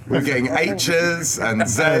of. We were getting H's and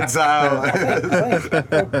Z's out.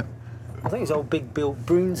 I think it's old Big Bill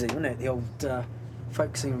Brunsey, wasn't it? The old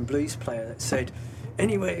folk singer and blues player that said,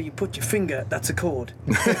 anywhere you put your finger, that's a chord.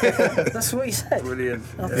 That's what he said. Brilliant.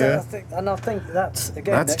 I think that's,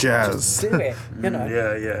 again... That's jazz. Just do it, you know.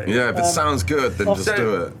 Yeah, if it sounds good, then just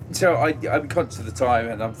do it. So I'm conscious of the time,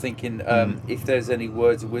 and I'm thinking if there's any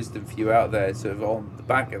words of wisdom for you out there, sort of on the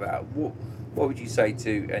back of that, what would you say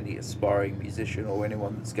to any aspiring musician or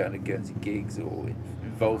anyone that's going to Guernsey gigs or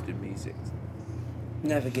involved in music?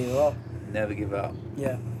 Never give up. Never give up.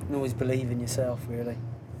 Yeah, and always believe in yourself, really.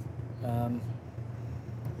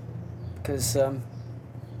 Because,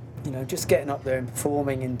 just getting up there and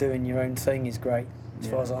performing and doing your own thing is great, as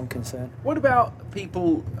far as I'm concerned. What about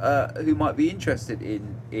people who might be interested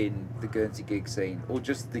in the Guernsey gig scene or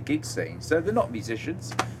just the gig scene? So they're not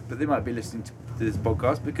musicians, but they might be listening to this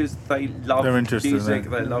podcast because they love They're interested music,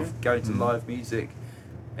 in it. they love going to live music.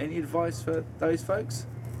 Any advice for those folks?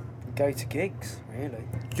 Go to gigs, really.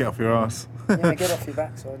 Get off your ass. Yeah, get off your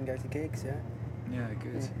backside and go to gigs, yeah. Yeah,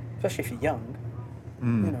 good. Yeah. Especially if you're young.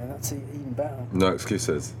 That's even better. No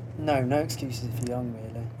excuses. No excuses if you're young,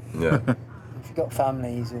 really. Yeah. If you've got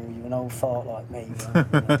families or you're an old fart like me,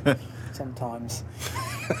 then, sometimes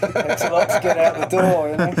it takes a lot to get out the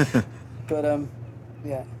door, But,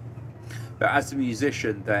 yeah. But as a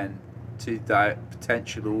musician, then, to that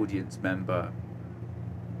potential audience member,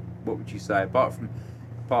 what would you say apart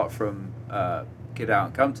from get out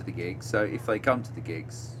and come to the gigs? So if they come to the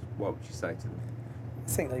gigs, what would you say to them? I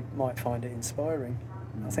think they might find it inspiring.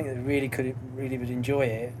 I think they really would enjoy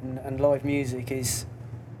it, and live music is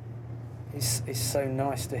so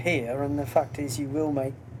nice to hear. And the fact is, you will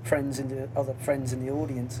make other friends in the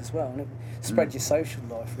audience as well, and it spreads your social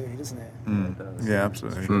life, really, doesn't it? It does. Yeah,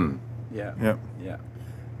 absolutely. Yeah. Yep. Yeah.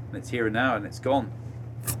 And it's here and now, and it's gone.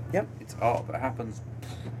 Yep. It's art that happens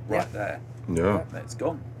right there. Yeah. And it's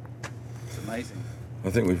gone. It's amazing. I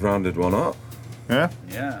think we've rounded one up. Yeah.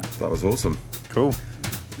 Yeah. That was awesome. Cool.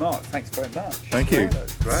 Mark, thanks very much. Thank you. That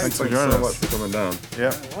was great. Thanks for Thanks joining so us. much for coming down. Yeah.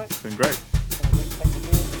 All right. It's been great.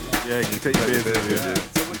 Thank you. Yeah, you take your beers with you.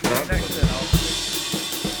 So we'll see you next time.